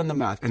 We've done the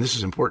math, and this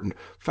is important.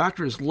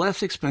 Factor is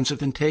less expensive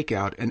than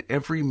takeout, and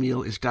every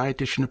meal is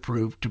dietitian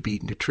approved to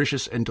be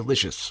nutritious and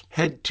delicious.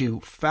 Head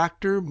to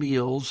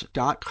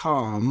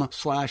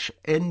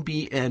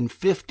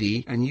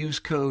factormeals.com/NBN50 and use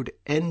code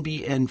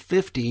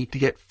NBN50 to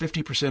get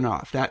 50%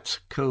 off. That's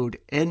code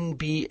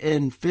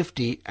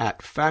NBN50 at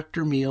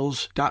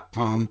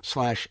factormeals.com/NBN50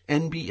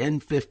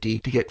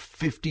 to get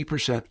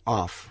 50%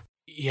 off.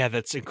 Yeah,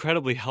 that's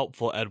incredibly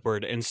helpful,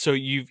 Edward. And so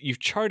you've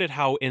charted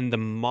how in the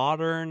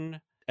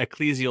modern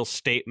ecclesial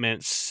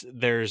statements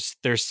there's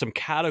some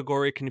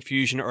category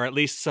confusion, or at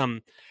least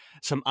some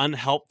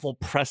unhelpful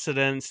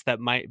precedents that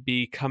might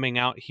be coming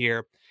out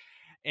here.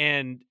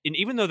 And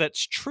even though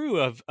that's true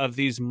of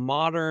these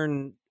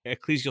modern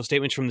ecclesial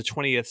statements from the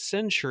 20th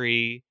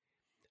century,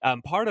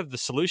 part of the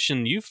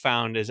solution you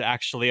found is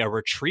actually a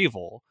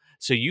retrieval.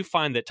 So you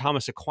find that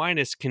Thomas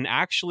Aquinas can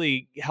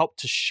actually help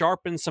to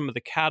sharpen some of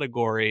the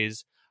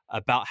categories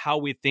about how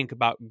we think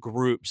about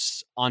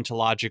groups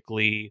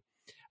ontologically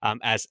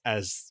as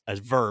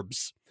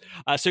verbs.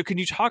 So can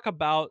you talk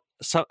about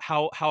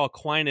how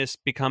Aquinas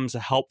becomes a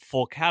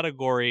helpful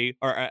category,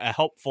 or a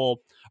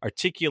helpful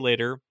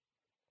articulator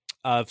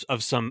of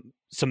some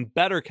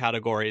better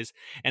categories,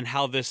 and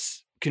how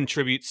this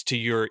contributes to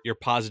your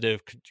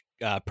positive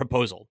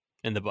proposal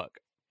in the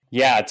book?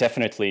 Yeah,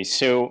 definitely.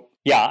 So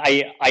yeah,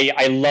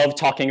 I love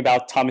talking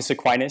about Thomas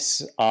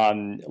Aquinas.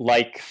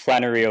 Like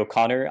Flannery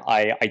O'Connor,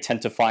 I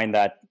tend to find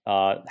that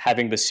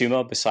having the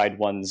Summa beside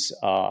one's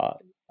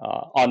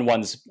on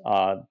one's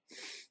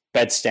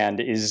bedstand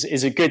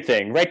is a good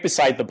thing, right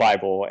beside the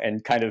Bible,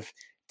 and kind of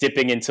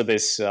dipping into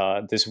this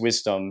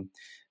wisdom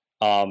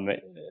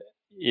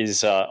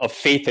is of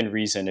faith and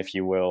reason, if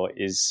you will,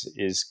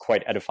 is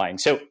quite edifying.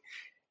 So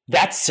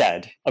that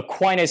said,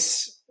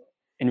 Aquinas,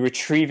 in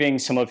retrieving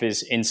some of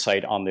his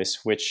insight on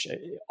this, which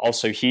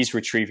also he's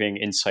retrieving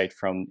insight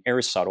from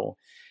Aristotle,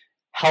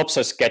 helps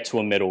us get to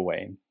a middle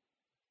way.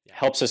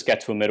 Helps us get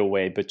to a middle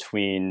way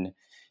between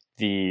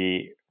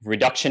the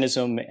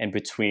reductionism and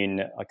between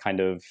a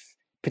kind of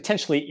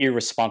potentially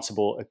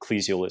irresponsible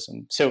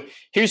ecclesialism. So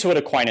here's what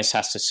Aquinas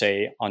has to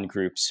say on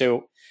groups.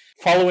 So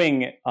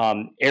following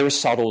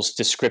Aristotle's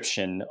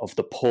description of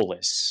the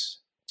polis,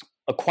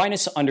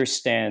 Aquinas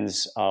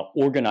understands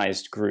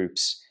organized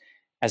groups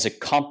as a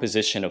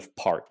composition of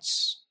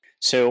parts.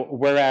 So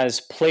whereas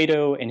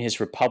Plato in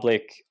his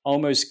Republic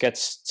almost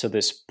gets to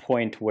this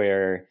point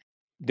where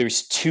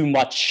there's too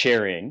much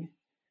sharing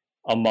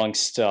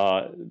amongst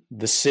the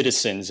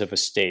citizens of a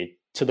state,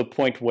 to the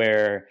point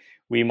where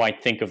we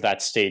might think of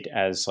that state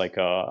as like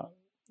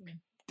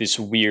this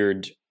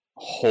weird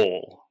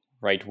whole,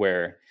 right?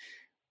 Where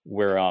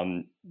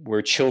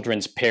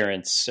children's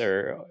parents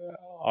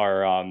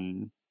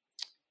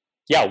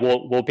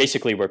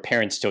basically where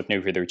parents don't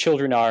know who their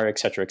children are, et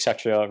cetera,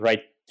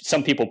 right?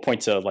 Some people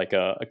point to like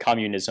a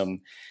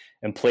communism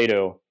in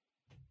Plato.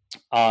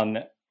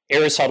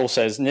 Aristotle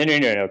says, no,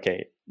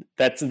 okay.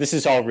 This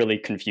is all really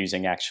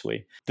confusing,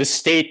 actually. The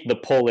state, the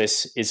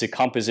polis, is a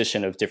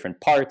composition of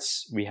different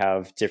parts. We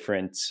have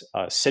different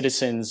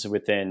citizens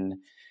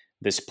within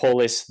this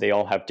polis. They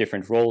all have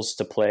different roles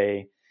to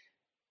play.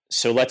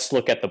 So let's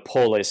look at the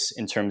polis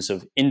in terms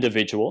of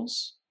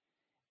individuals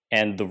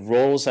and the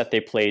roles that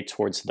they play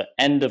towards the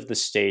end of the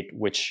state,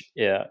 which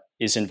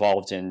is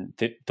involved in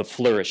the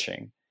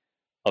flourishing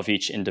of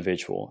each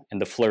individual and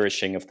the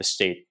flourishing of the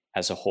state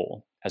as a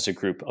whole, as a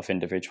group of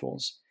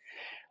individuals.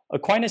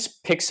 Aquinas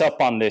picks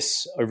up on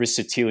this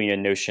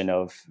Aristotelian notion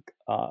of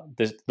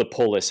the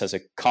polis as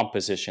a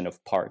composition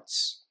of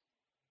parts.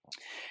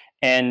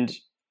 And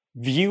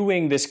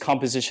viewing this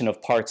composition of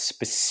parts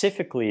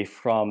specifically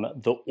from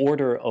the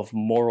order of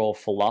moral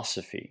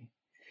philosophy.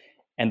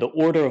 And the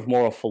order of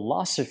moral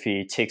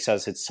philosophy takes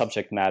as its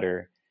subject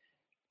matter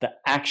the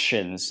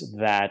actions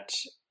that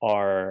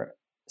are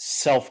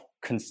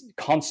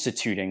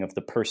self-constituting of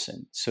the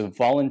person. So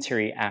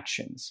voluntary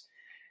actions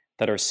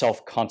that are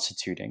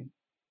self-constituting.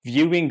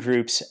 Viewing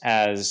groups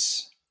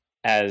as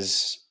a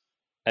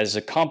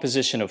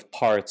composition of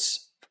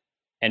parts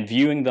and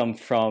viewing them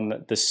from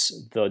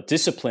the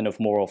discipline of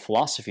moral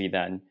philosophy,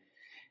 then,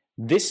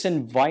 this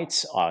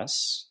invites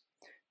us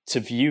to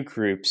view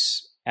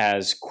groups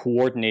as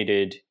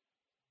coordinated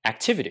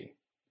activity,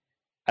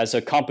 as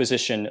a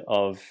composition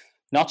of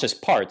not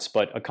just parts,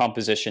 but a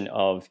composition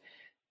of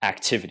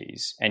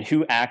activities. And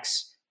who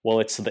acts?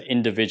 Well, it's the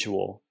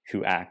individual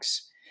who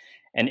acts.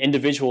 And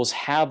individuals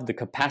have the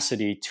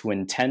capacity to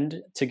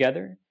intend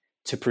together,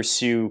 to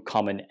pursue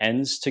common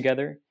ends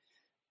together,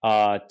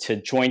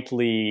 to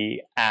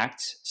jointly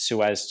act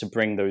so as to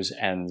bring those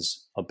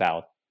ends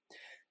about.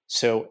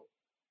 So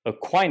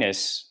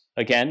Aquinas,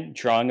 again,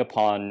 drawing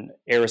upon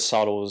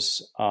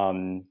Aristotle's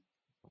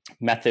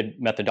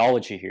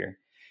methodology here,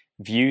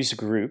 views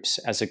groups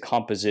as a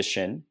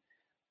composition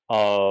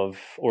of,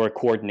 or a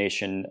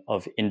coordination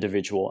of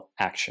individual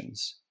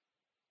actions.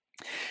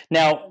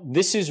 Now,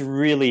 this is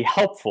really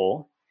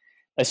helpful,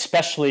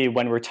 especially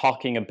when we're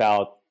talking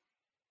about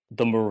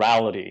the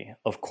morality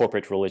of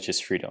corporate religious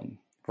freedom,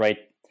 right?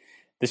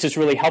 This is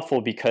really helpful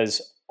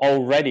because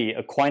already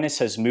Aquinas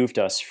has moved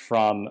us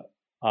from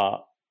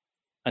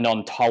an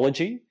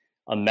ontology,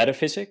 a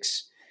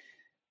metaphysics,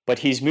 but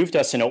he's moved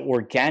us in an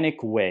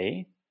organic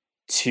way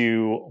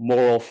to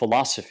moral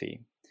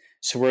philosophy.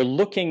 So we're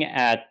looking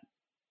at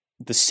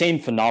the same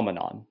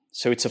phenomenon.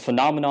 So it's a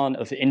phenomenon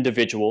of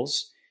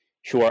individuals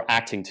who are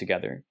acting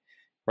together,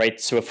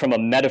 right? So from a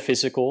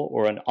metaphysical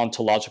or an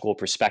ontological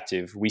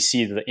perspective, we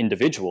see the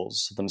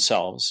individuals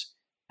themselves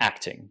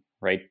acting,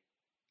 right?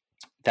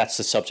 That's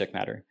the subject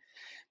matter.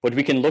 But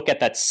we can look at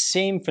that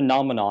same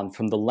phenomenon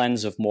from the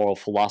lens of moral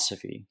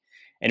philosophy,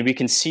 and we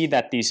can see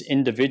that these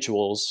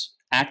individuals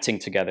acting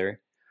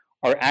together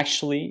are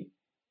actually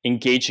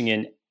engaging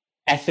in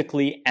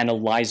ethically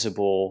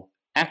analyzable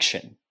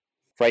action,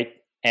 right?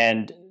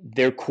 And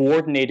their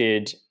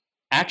coordinated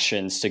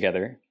actions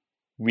together,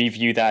 we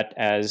view that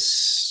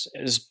as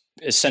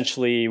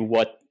essentially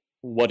what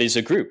is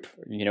a group,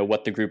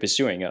 what the group is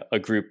doing, a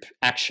group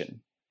action.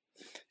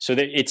 So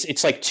that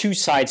it's like two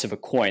sides of a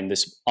coin,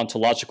 this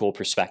ontological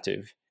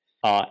perspective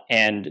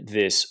and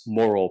this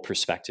moral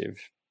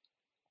perspective.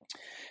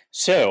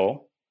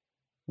 So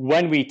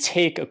when we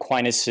take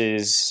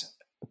Aquinas's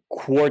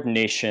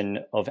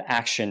coordination of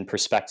action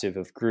perspective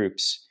of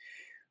groups,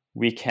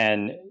 we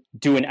can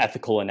do an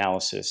ethical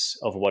analysis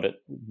of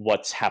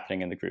what's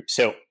happening in the group.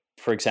 So,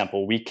 for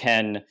example, we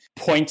can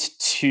point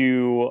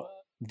to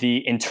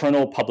the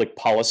internal public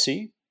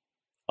policy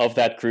of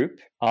that group.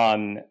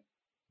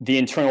 The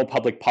internal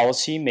public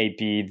policy may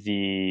be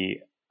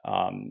the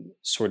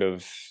sort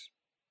of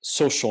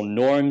social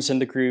norms in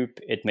the group.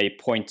 It may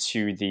point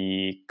to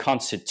the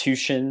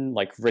constitution,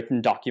 like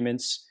written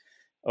documents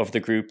of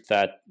the group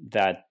that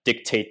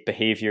dictate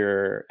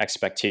behavior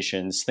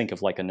expectations. Think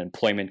of like an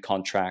employment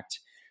contract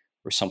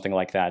or something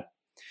like that.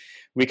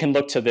 We can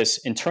look to this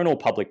internal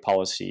public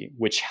policy,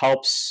 which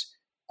helps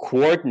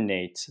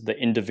coordinate the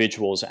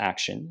individual's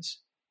actions.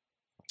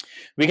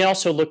 We can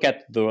also look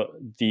at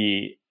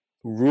the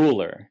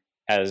ruler,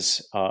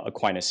 as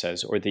Aquinas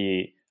says, or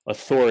the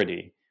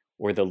authority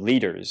or the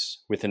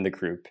leaders within the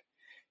group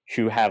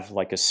who have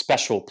like a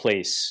special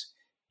place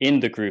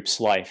in the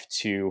group's life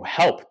to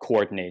help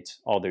coordinate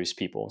all those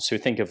people. So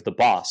think of the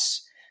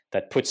boss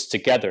that puts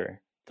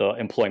together the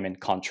employment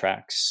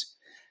contracts,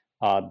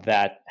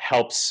 that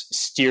helps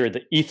steer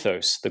the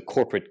ethos, the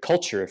corporate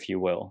culture, if you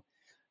will,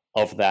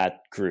 of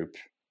that group.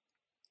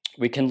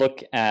 We can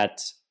look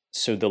at,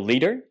 the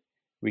leader,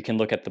 we can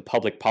look at the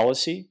public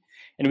policy,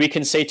 and we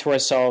can say to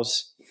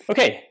ourselves,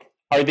 okay,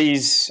 are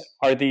these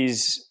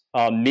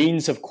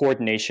means of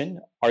coordination,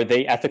 are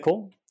they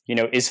ethical?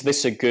 Is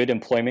this a good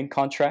employment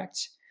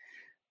contract?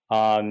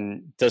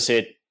 Does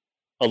it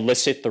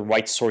elicit the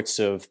right sorts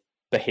of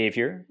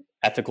behavior,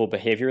 ethical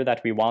behavior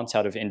that we want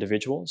out of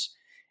individuals?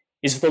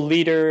 Is the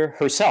leader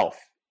herself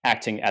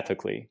acting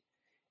ethically?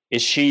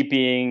 Is she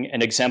being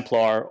an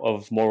exemplar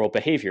of moral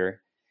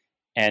behavior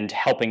and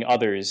helping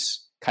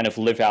others kind of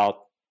live out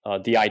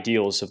the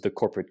ideals of the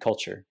corporate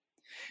culture.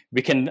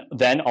 We can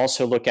then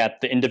also look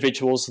at the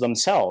individuals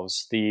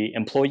themselves, the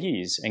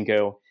employees, and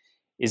go,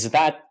 is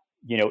that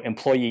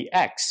employee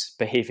X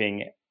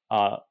behaving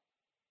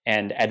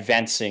and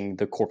advancing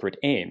the corporate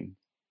aim?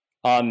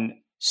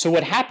 So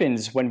what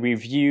happens when we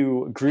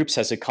view groups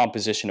as a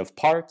composition of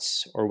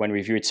parts, or when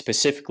we view it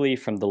specifically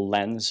from the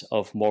lens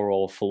of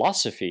moral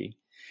philosophy,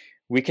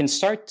 we can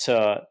start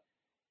to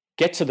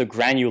get to the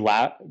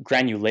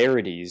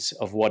granularities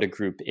of what a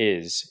group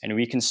is. And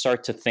we can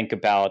start to think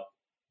about,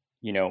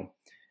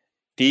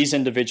 these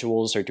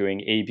individuals are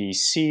doing A, B,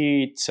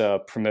 C to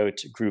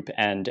promote group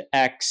end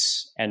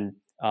X, and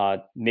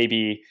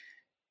maybe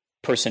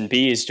person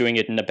B is doing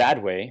it in a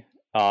bad way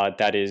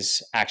that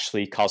is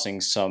actually causing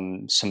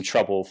some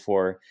trouble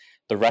for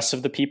the rest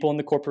of the people in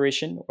the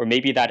corporation, or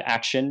maybe that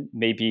action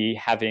may be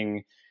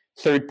having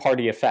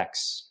third-party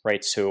effects,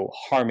 right? So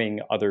harming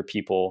other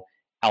people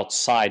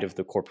outside of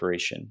the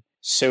corporation.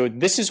 So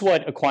this is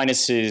what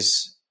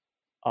Aquinas's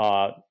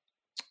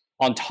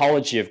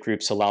ontology of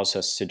groups allows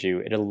us to do.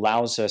 It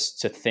allows us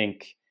to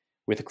think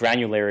with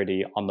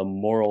granularity on the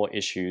moral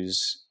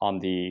issues, on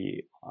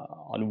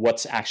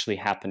what's actually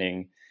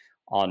happening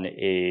on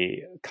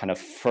a kind of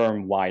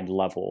firm-wide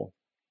level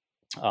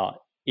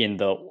in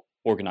the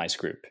organized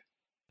group.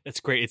 That's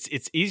great.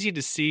 It's easy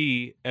to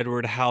see,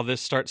 Edward, how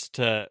this starts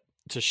to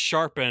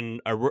sharpen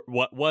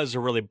what was a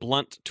really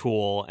blunt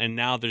tool, and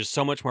now there's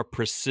so much more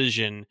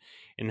precision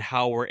in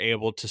how we're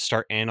able to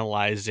start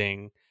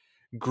analyzing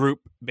group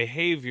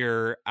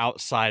behavior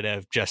outside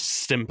of just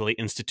simply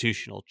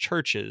institutional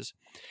churches.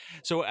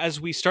 So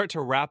as we start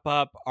to wrap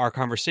up our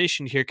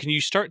conversation here, can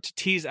you start to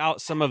tease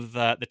out some of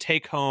the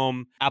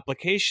take-home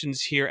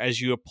applications here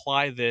as you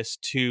apply this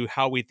to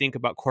how we think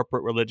about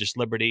corporate religious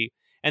liberty?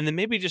 And then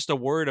maybe just a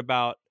word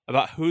about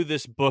who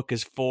this book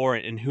is for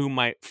and who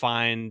might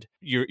find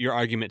your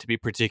argument to be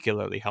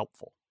particularly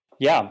helpful.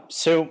 Yeah.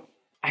 So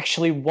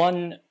actually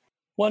one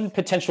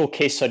potential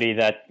case study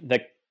that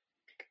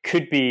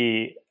could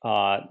be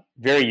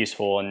very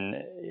useful,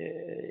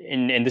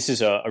 and this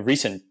is a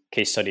recent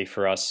case study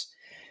for us,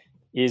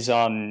 is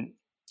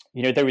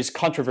there was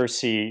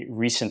controversy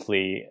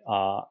recently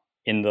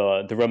in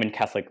the Roman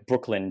Catholic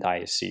Brooklyn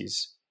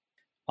diocese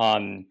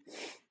around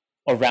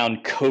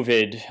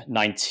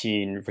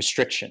COVID-19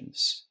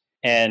 restrictions.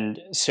 And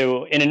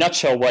so in a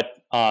nutshell,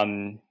 what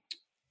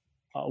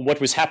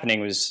was happening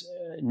was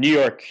New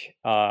York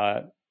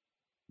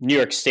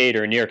State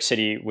or New York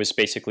City was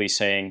basically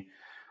saying,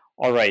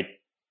 all right,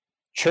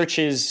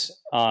 churches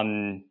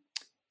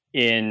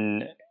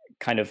in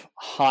kind of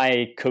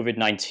high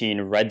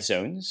COVID-19 red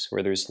zones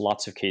where there's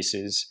lots of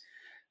cases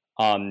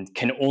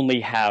can only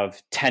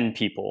have 10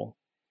 people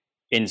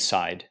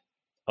inside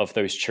of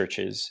those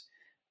churches.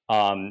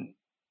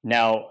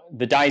 Now,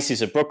 the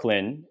Diocese of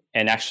Brooklyn,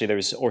 and actually there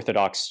was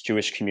Orthodox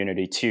Jewish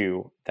community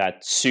too,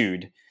 that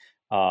sued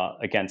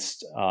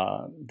against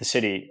the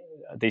city.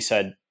 They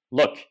said,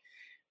 look,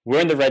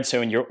 we're in the red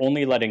zone. You're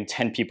only letting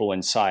 10 people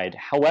inside.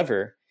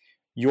 However,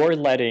 you're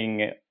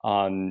letting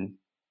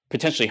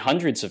potentially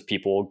hundreds of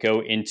people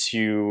go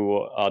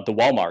into the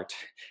Walmart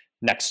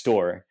next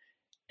door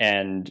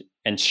and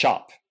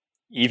shop,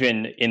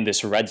 even in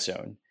this red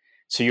zone.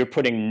 So you're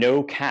putting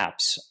no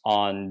caps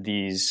on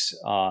these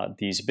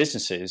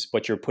businesses,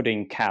 but you're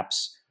putting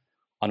caps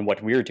on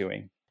what we're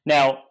doing.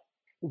 Now,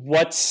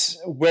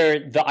 where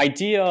the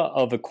idea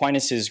of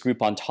Aquinas's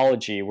group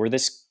ontology, where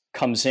this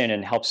comes in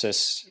and helps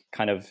us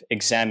kind of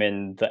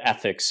examine the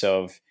ethics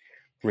of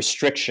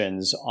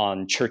restrictions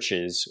on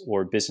churches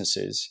or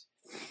businesses,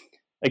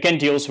 again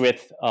deals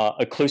with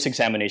a close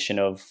examination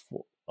of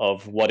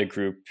what a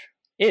group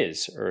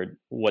is, or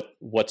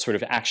what sort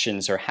of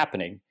actions are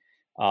happening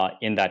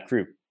in that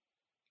group.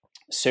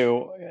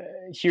 So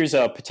here's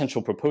a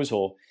potential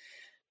proposal.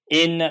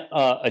 In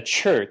a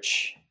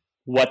church,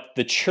 what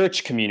the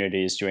church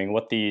community is doing,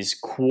 what these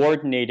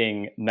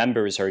coordinating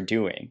members are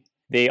doing,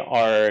 they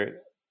are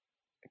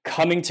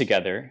coming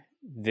together,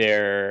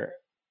 they're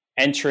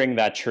entering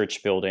that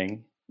church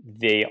building,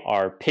 they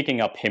are picking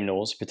up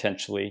hymnals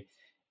potentially,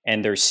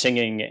 and they're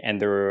singing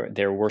and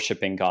they're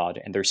worshiping God,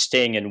 and they're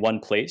staying in one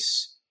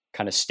place,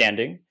 kind of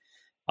standing,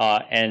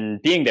 and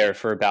being there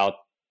for about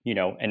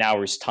an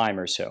hour's time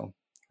or so,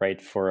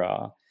 right, for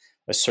a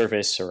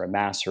service or a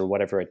mass or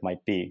whatever it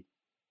might be.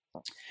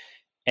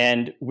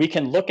 And we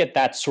can look at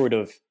that sort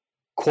of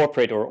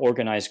corporate or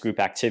organized group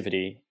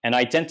activity and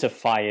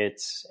identify it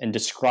and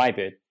describe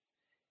it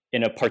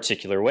in a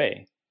particular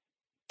way.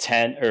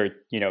 10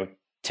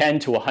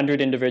 to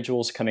 100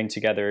 individuals coming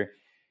together,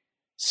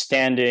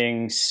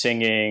 standing,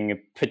 singing,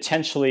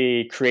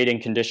 potentially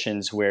creating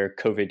conditions where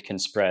COVID can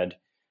spread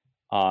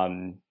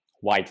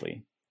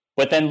widely.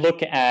 But then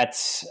look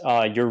at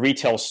your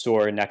retail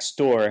store next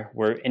door,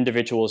 where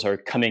individuals are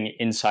coming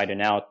inside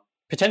and out,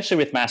 potentially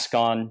with mask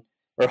on,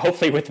 or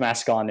hopefully with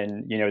mask on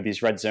in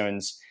these red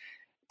zones,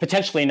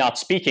 potentially not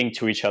speaking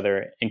to each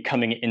other and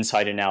coming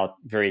inside and out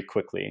very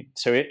quickly.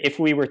 So if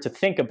we were to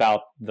think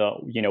about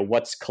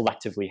what's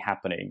collectively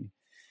happening,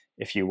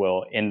 if you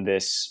will, in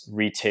this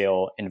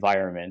retail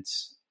environment,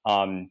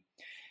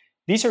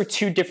 these are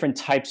two different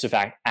types of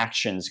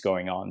actions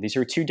going on. These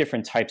are two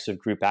different types of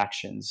group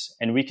actions.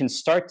 And we can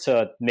start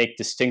to make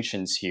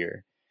distinctions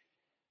here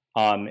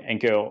and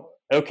go,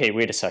 okay,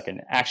 wait a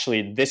second.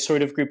 Actually, this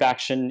sort of group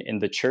action in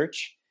the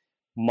church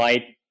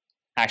might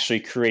actually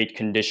create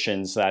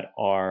conditions that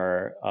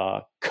are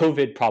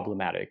COVID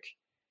problematic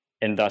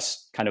and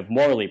thus kind of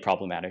morally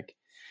problematic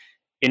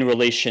in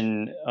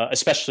relation,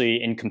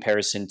 especially in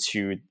comparison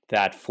to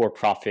that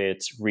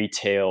for-profit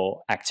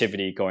retail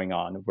activity going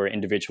on where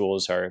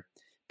individuals are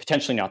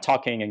potentially not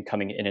talking and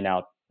coming in and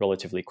out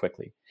relatively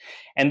quickly.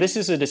 And this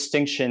is a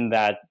distinction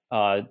that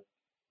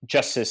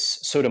Justice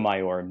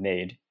Sotomayor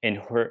made in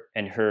her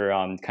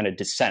kind of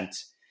dissent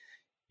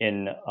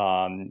in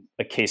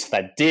a case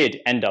that did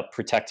end up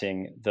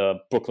protecting the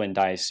Brooklyn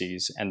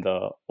Diocese and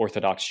the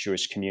Orthodox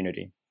Jewish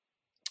community.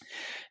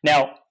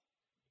 Now,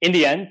 in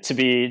the end, to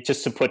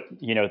put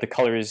the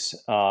colors,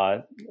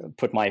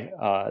 put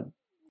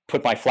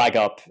my flag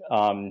up.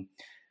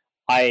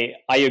 I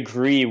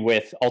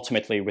agree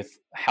ultimately with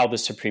how the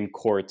Supreme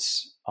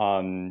Court's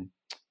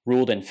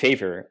ruled in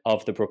favor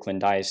of the Brooklyn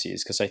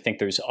Diocese, because I think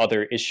there's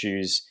other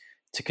issues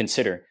to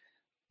consider.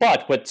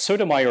 But what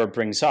Sotomayor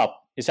brings up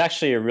is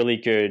actually a really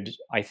good,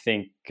 I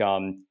think,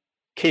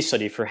 case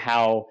study for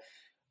how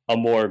a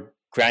more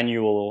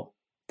granular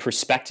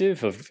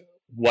perspective of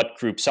what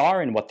groups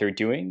are and what they're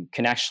doing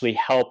can actually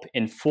help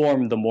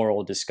inform the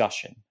moral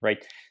discussion,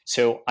 right?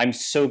 So I'm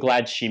so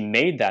glad she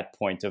made that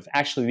point of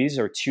actually these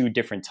are two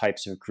different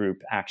types of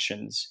group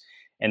actions,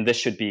 and this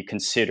should be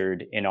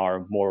considered in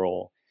our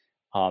moral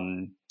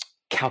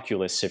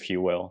calculus, if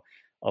you will,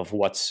 of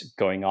what's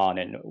going on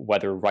and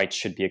whether rights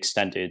should be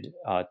extended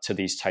to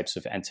these types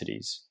of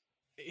entities.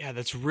 Yeah,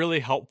 that's really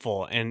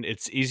helpful, and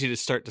it's easy to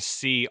start to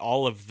see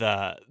all of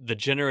the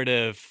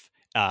generative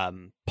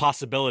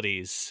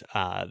possibilities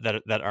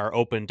that are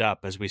opened up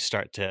as we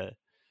start to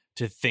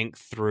think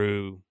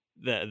through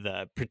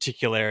the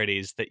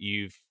particularities that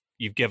you've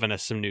given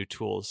us some new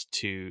tools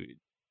to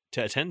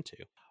attend to.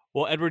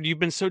 Well, Edward, you've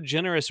been so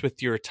generous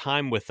with your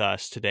time with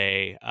us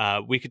today.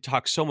 We could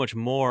talk so much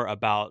more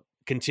about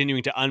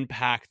continuing to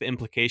unpack the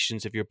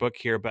implications of your book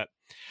here, but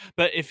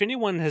if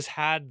anyone has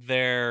had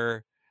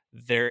their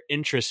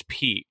interest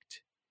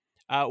piqued,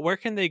 where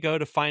can they go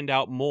to find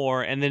out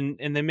more? And then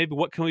maybe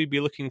what can we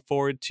be looking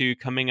forward to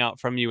coming out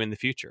from you in the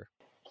future?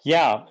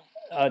 Yeah.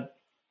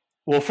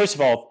 Well, first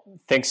of all,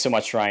 thanks so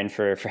much, Ryan,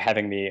 for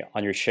having me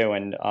on your show.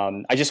 And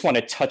I just want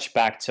to touch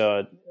back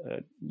to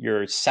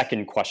your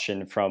second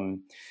question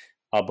from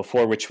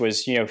before, which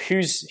was,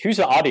 who's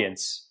the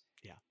audience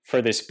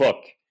for this book?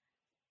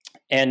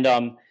 And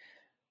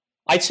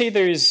I'd say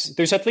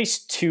there's at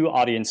least two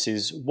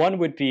audiences. One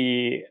would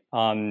be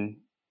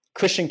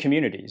Christian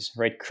communities,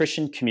 right?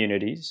 Christian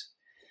communities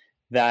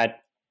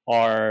that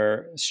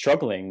are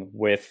struggling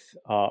with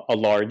a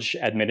large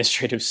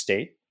administrative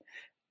state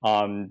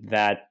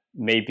that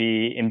may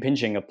be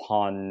impinging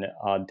upon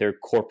their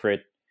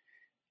corporate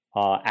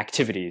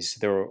activities,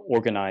 their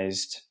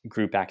organized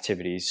group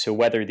activities. So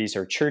whether these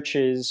are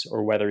churches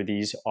or whether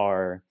these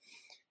are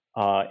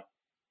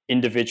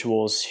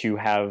individuals who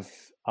have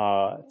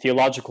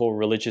theological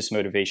religious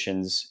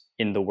motivations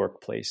in the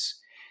workplace.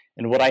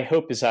 And what I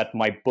hope is that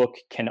my book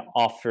can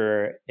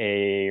offer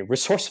a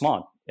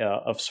ressourcement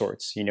of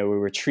sorts, a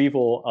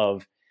retrieval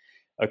of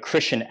a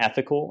Christian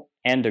ethical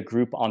and a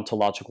group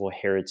ontological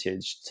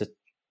heritage to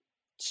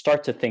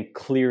start to think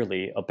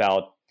clearly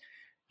about,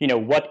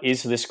 what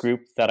is this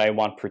group that I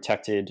want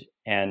protected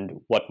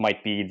and what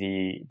might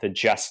be the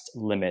just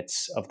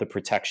limits of the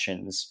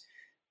protections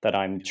that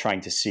I'm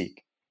trying to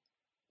seek.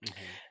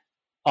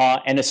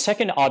 Mm-hmm. And a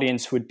second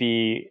audience would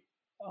be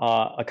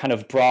a kind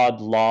of broad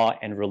law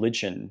and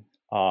religion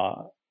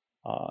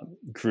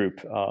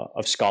group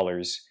of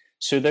scholars.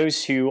 So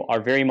those who are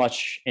very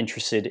much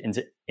interested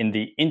in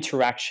the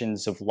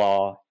interactions of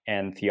law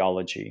and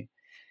theology.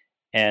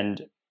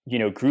 And,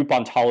 group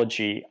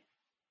ontology,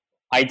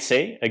 I'd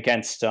say,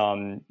 against,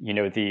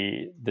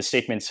 the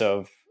statements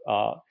of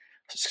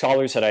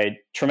scholars that I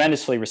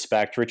tremendously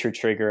respect, Richard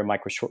Traeger,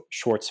 Michael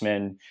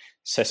Schwartzman,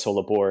 Cecil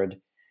Laborde,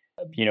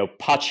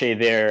 Pache,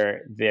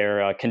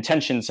 their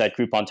contentions that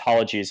group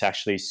ontology is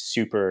actually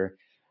super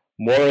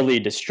morally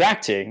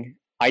distracting.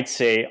 I'd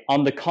say,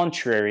 on the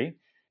contrary,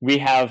 we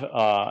have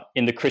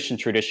in the Christian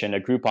tradition a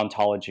group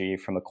ontology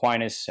from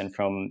Aquinas and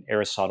from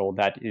Aristotle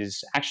that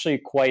is actually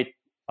quite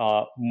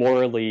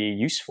morally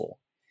useful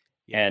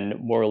and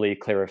morally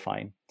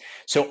clarifying.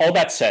 So all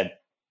that said,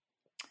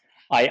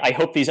 I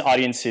hope these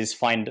audiences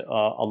find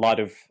a lot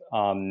of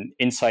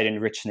insight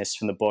and richness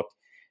from the book.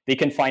 They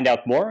can find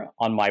out more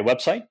on my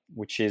website,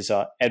 which is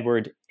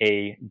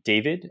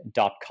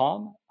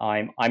edwardadavid.com.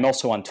 I'm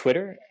also on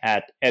Twitter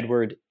at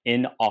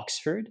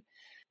edwardinoxford.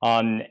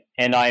 And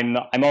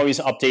I'm always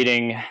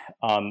updating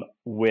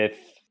with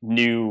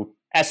new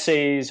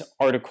essays,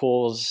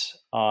 articles,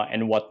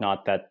 and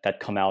whatnot that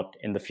come out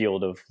in the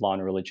field of law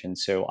and religion.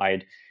 So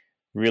I'd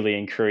really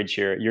encourage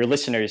your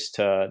listeners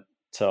to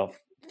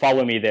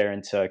follow me there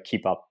and to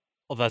keep up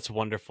Oh, that's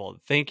wonderful.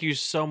 Thank you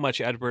so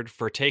much, Edward,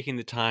 for taking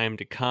the time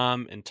to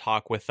come and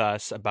talk with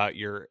us about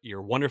your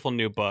wonderful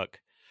new book,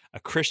 A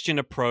Christian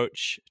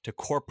Approach to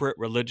Corporate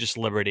Religious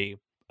Liberty,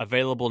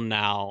 available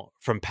now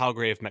from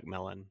Palgrave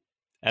Macmillan.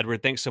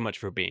 Edward, thanks so much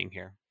for being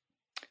here.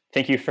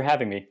 Thank you for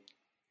having me.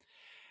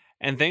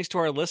 And thanks to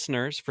our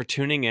listeners for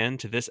tuning in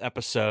to this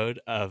episode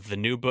of the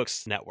New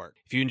Books Network.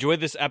 If you enjoyed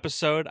this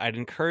episode, I'd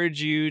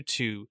encourage you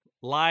to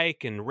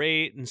like and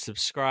rate and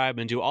subscribe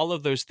and do all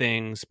of those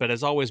things. But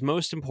as always,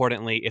 most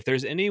importantly, if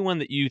there's anyone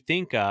that you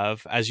think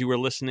of as you were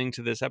listening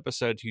to this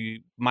episode who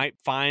might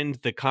find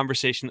the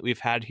conversation that we've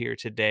had here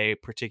today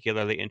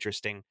particularly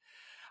interesting,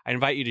 I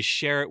invite you to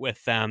share it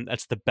with them.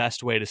 That's the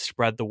best way to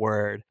spread the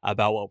word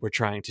about what we're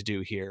trying to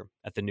do here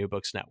at the New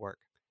Books Network.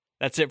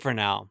 That's it for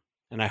now,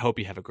 and I hope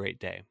you have a great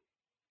day.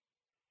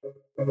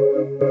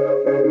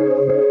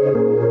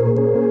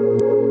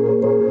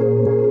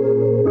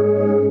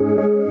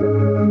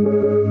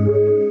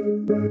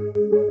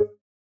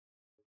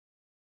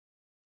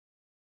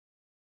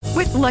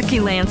 With Lucky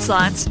Land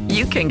Slots,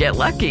 you can get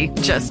lucky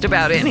just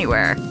about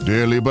anywhere.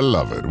 Dearly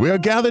beloved, we are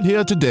gathered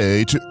here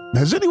today to...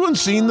 Has anyone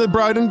seen the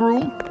bride and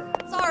groom?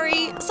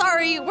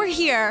 Sorry, we're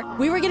here.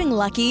 We were getting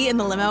lucky in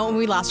the limo and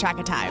we lost track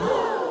of time.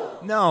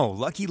 No,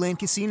 Lucky Land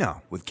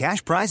Casino, with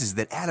cash prizes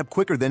that add up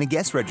quicker than a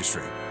guest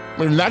registry.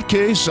 In that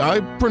case,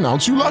 I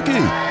pronounce you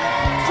lucky.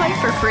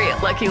 Play for free at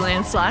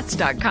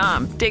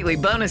LuckyLandSlots.com. Daily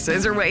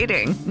bonuses are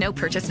waiting. No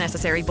purchase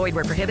necessary. Void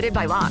where prohibited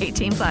by law.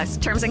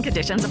 18+. Terms and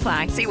conditions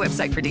apply. See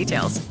website for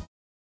details.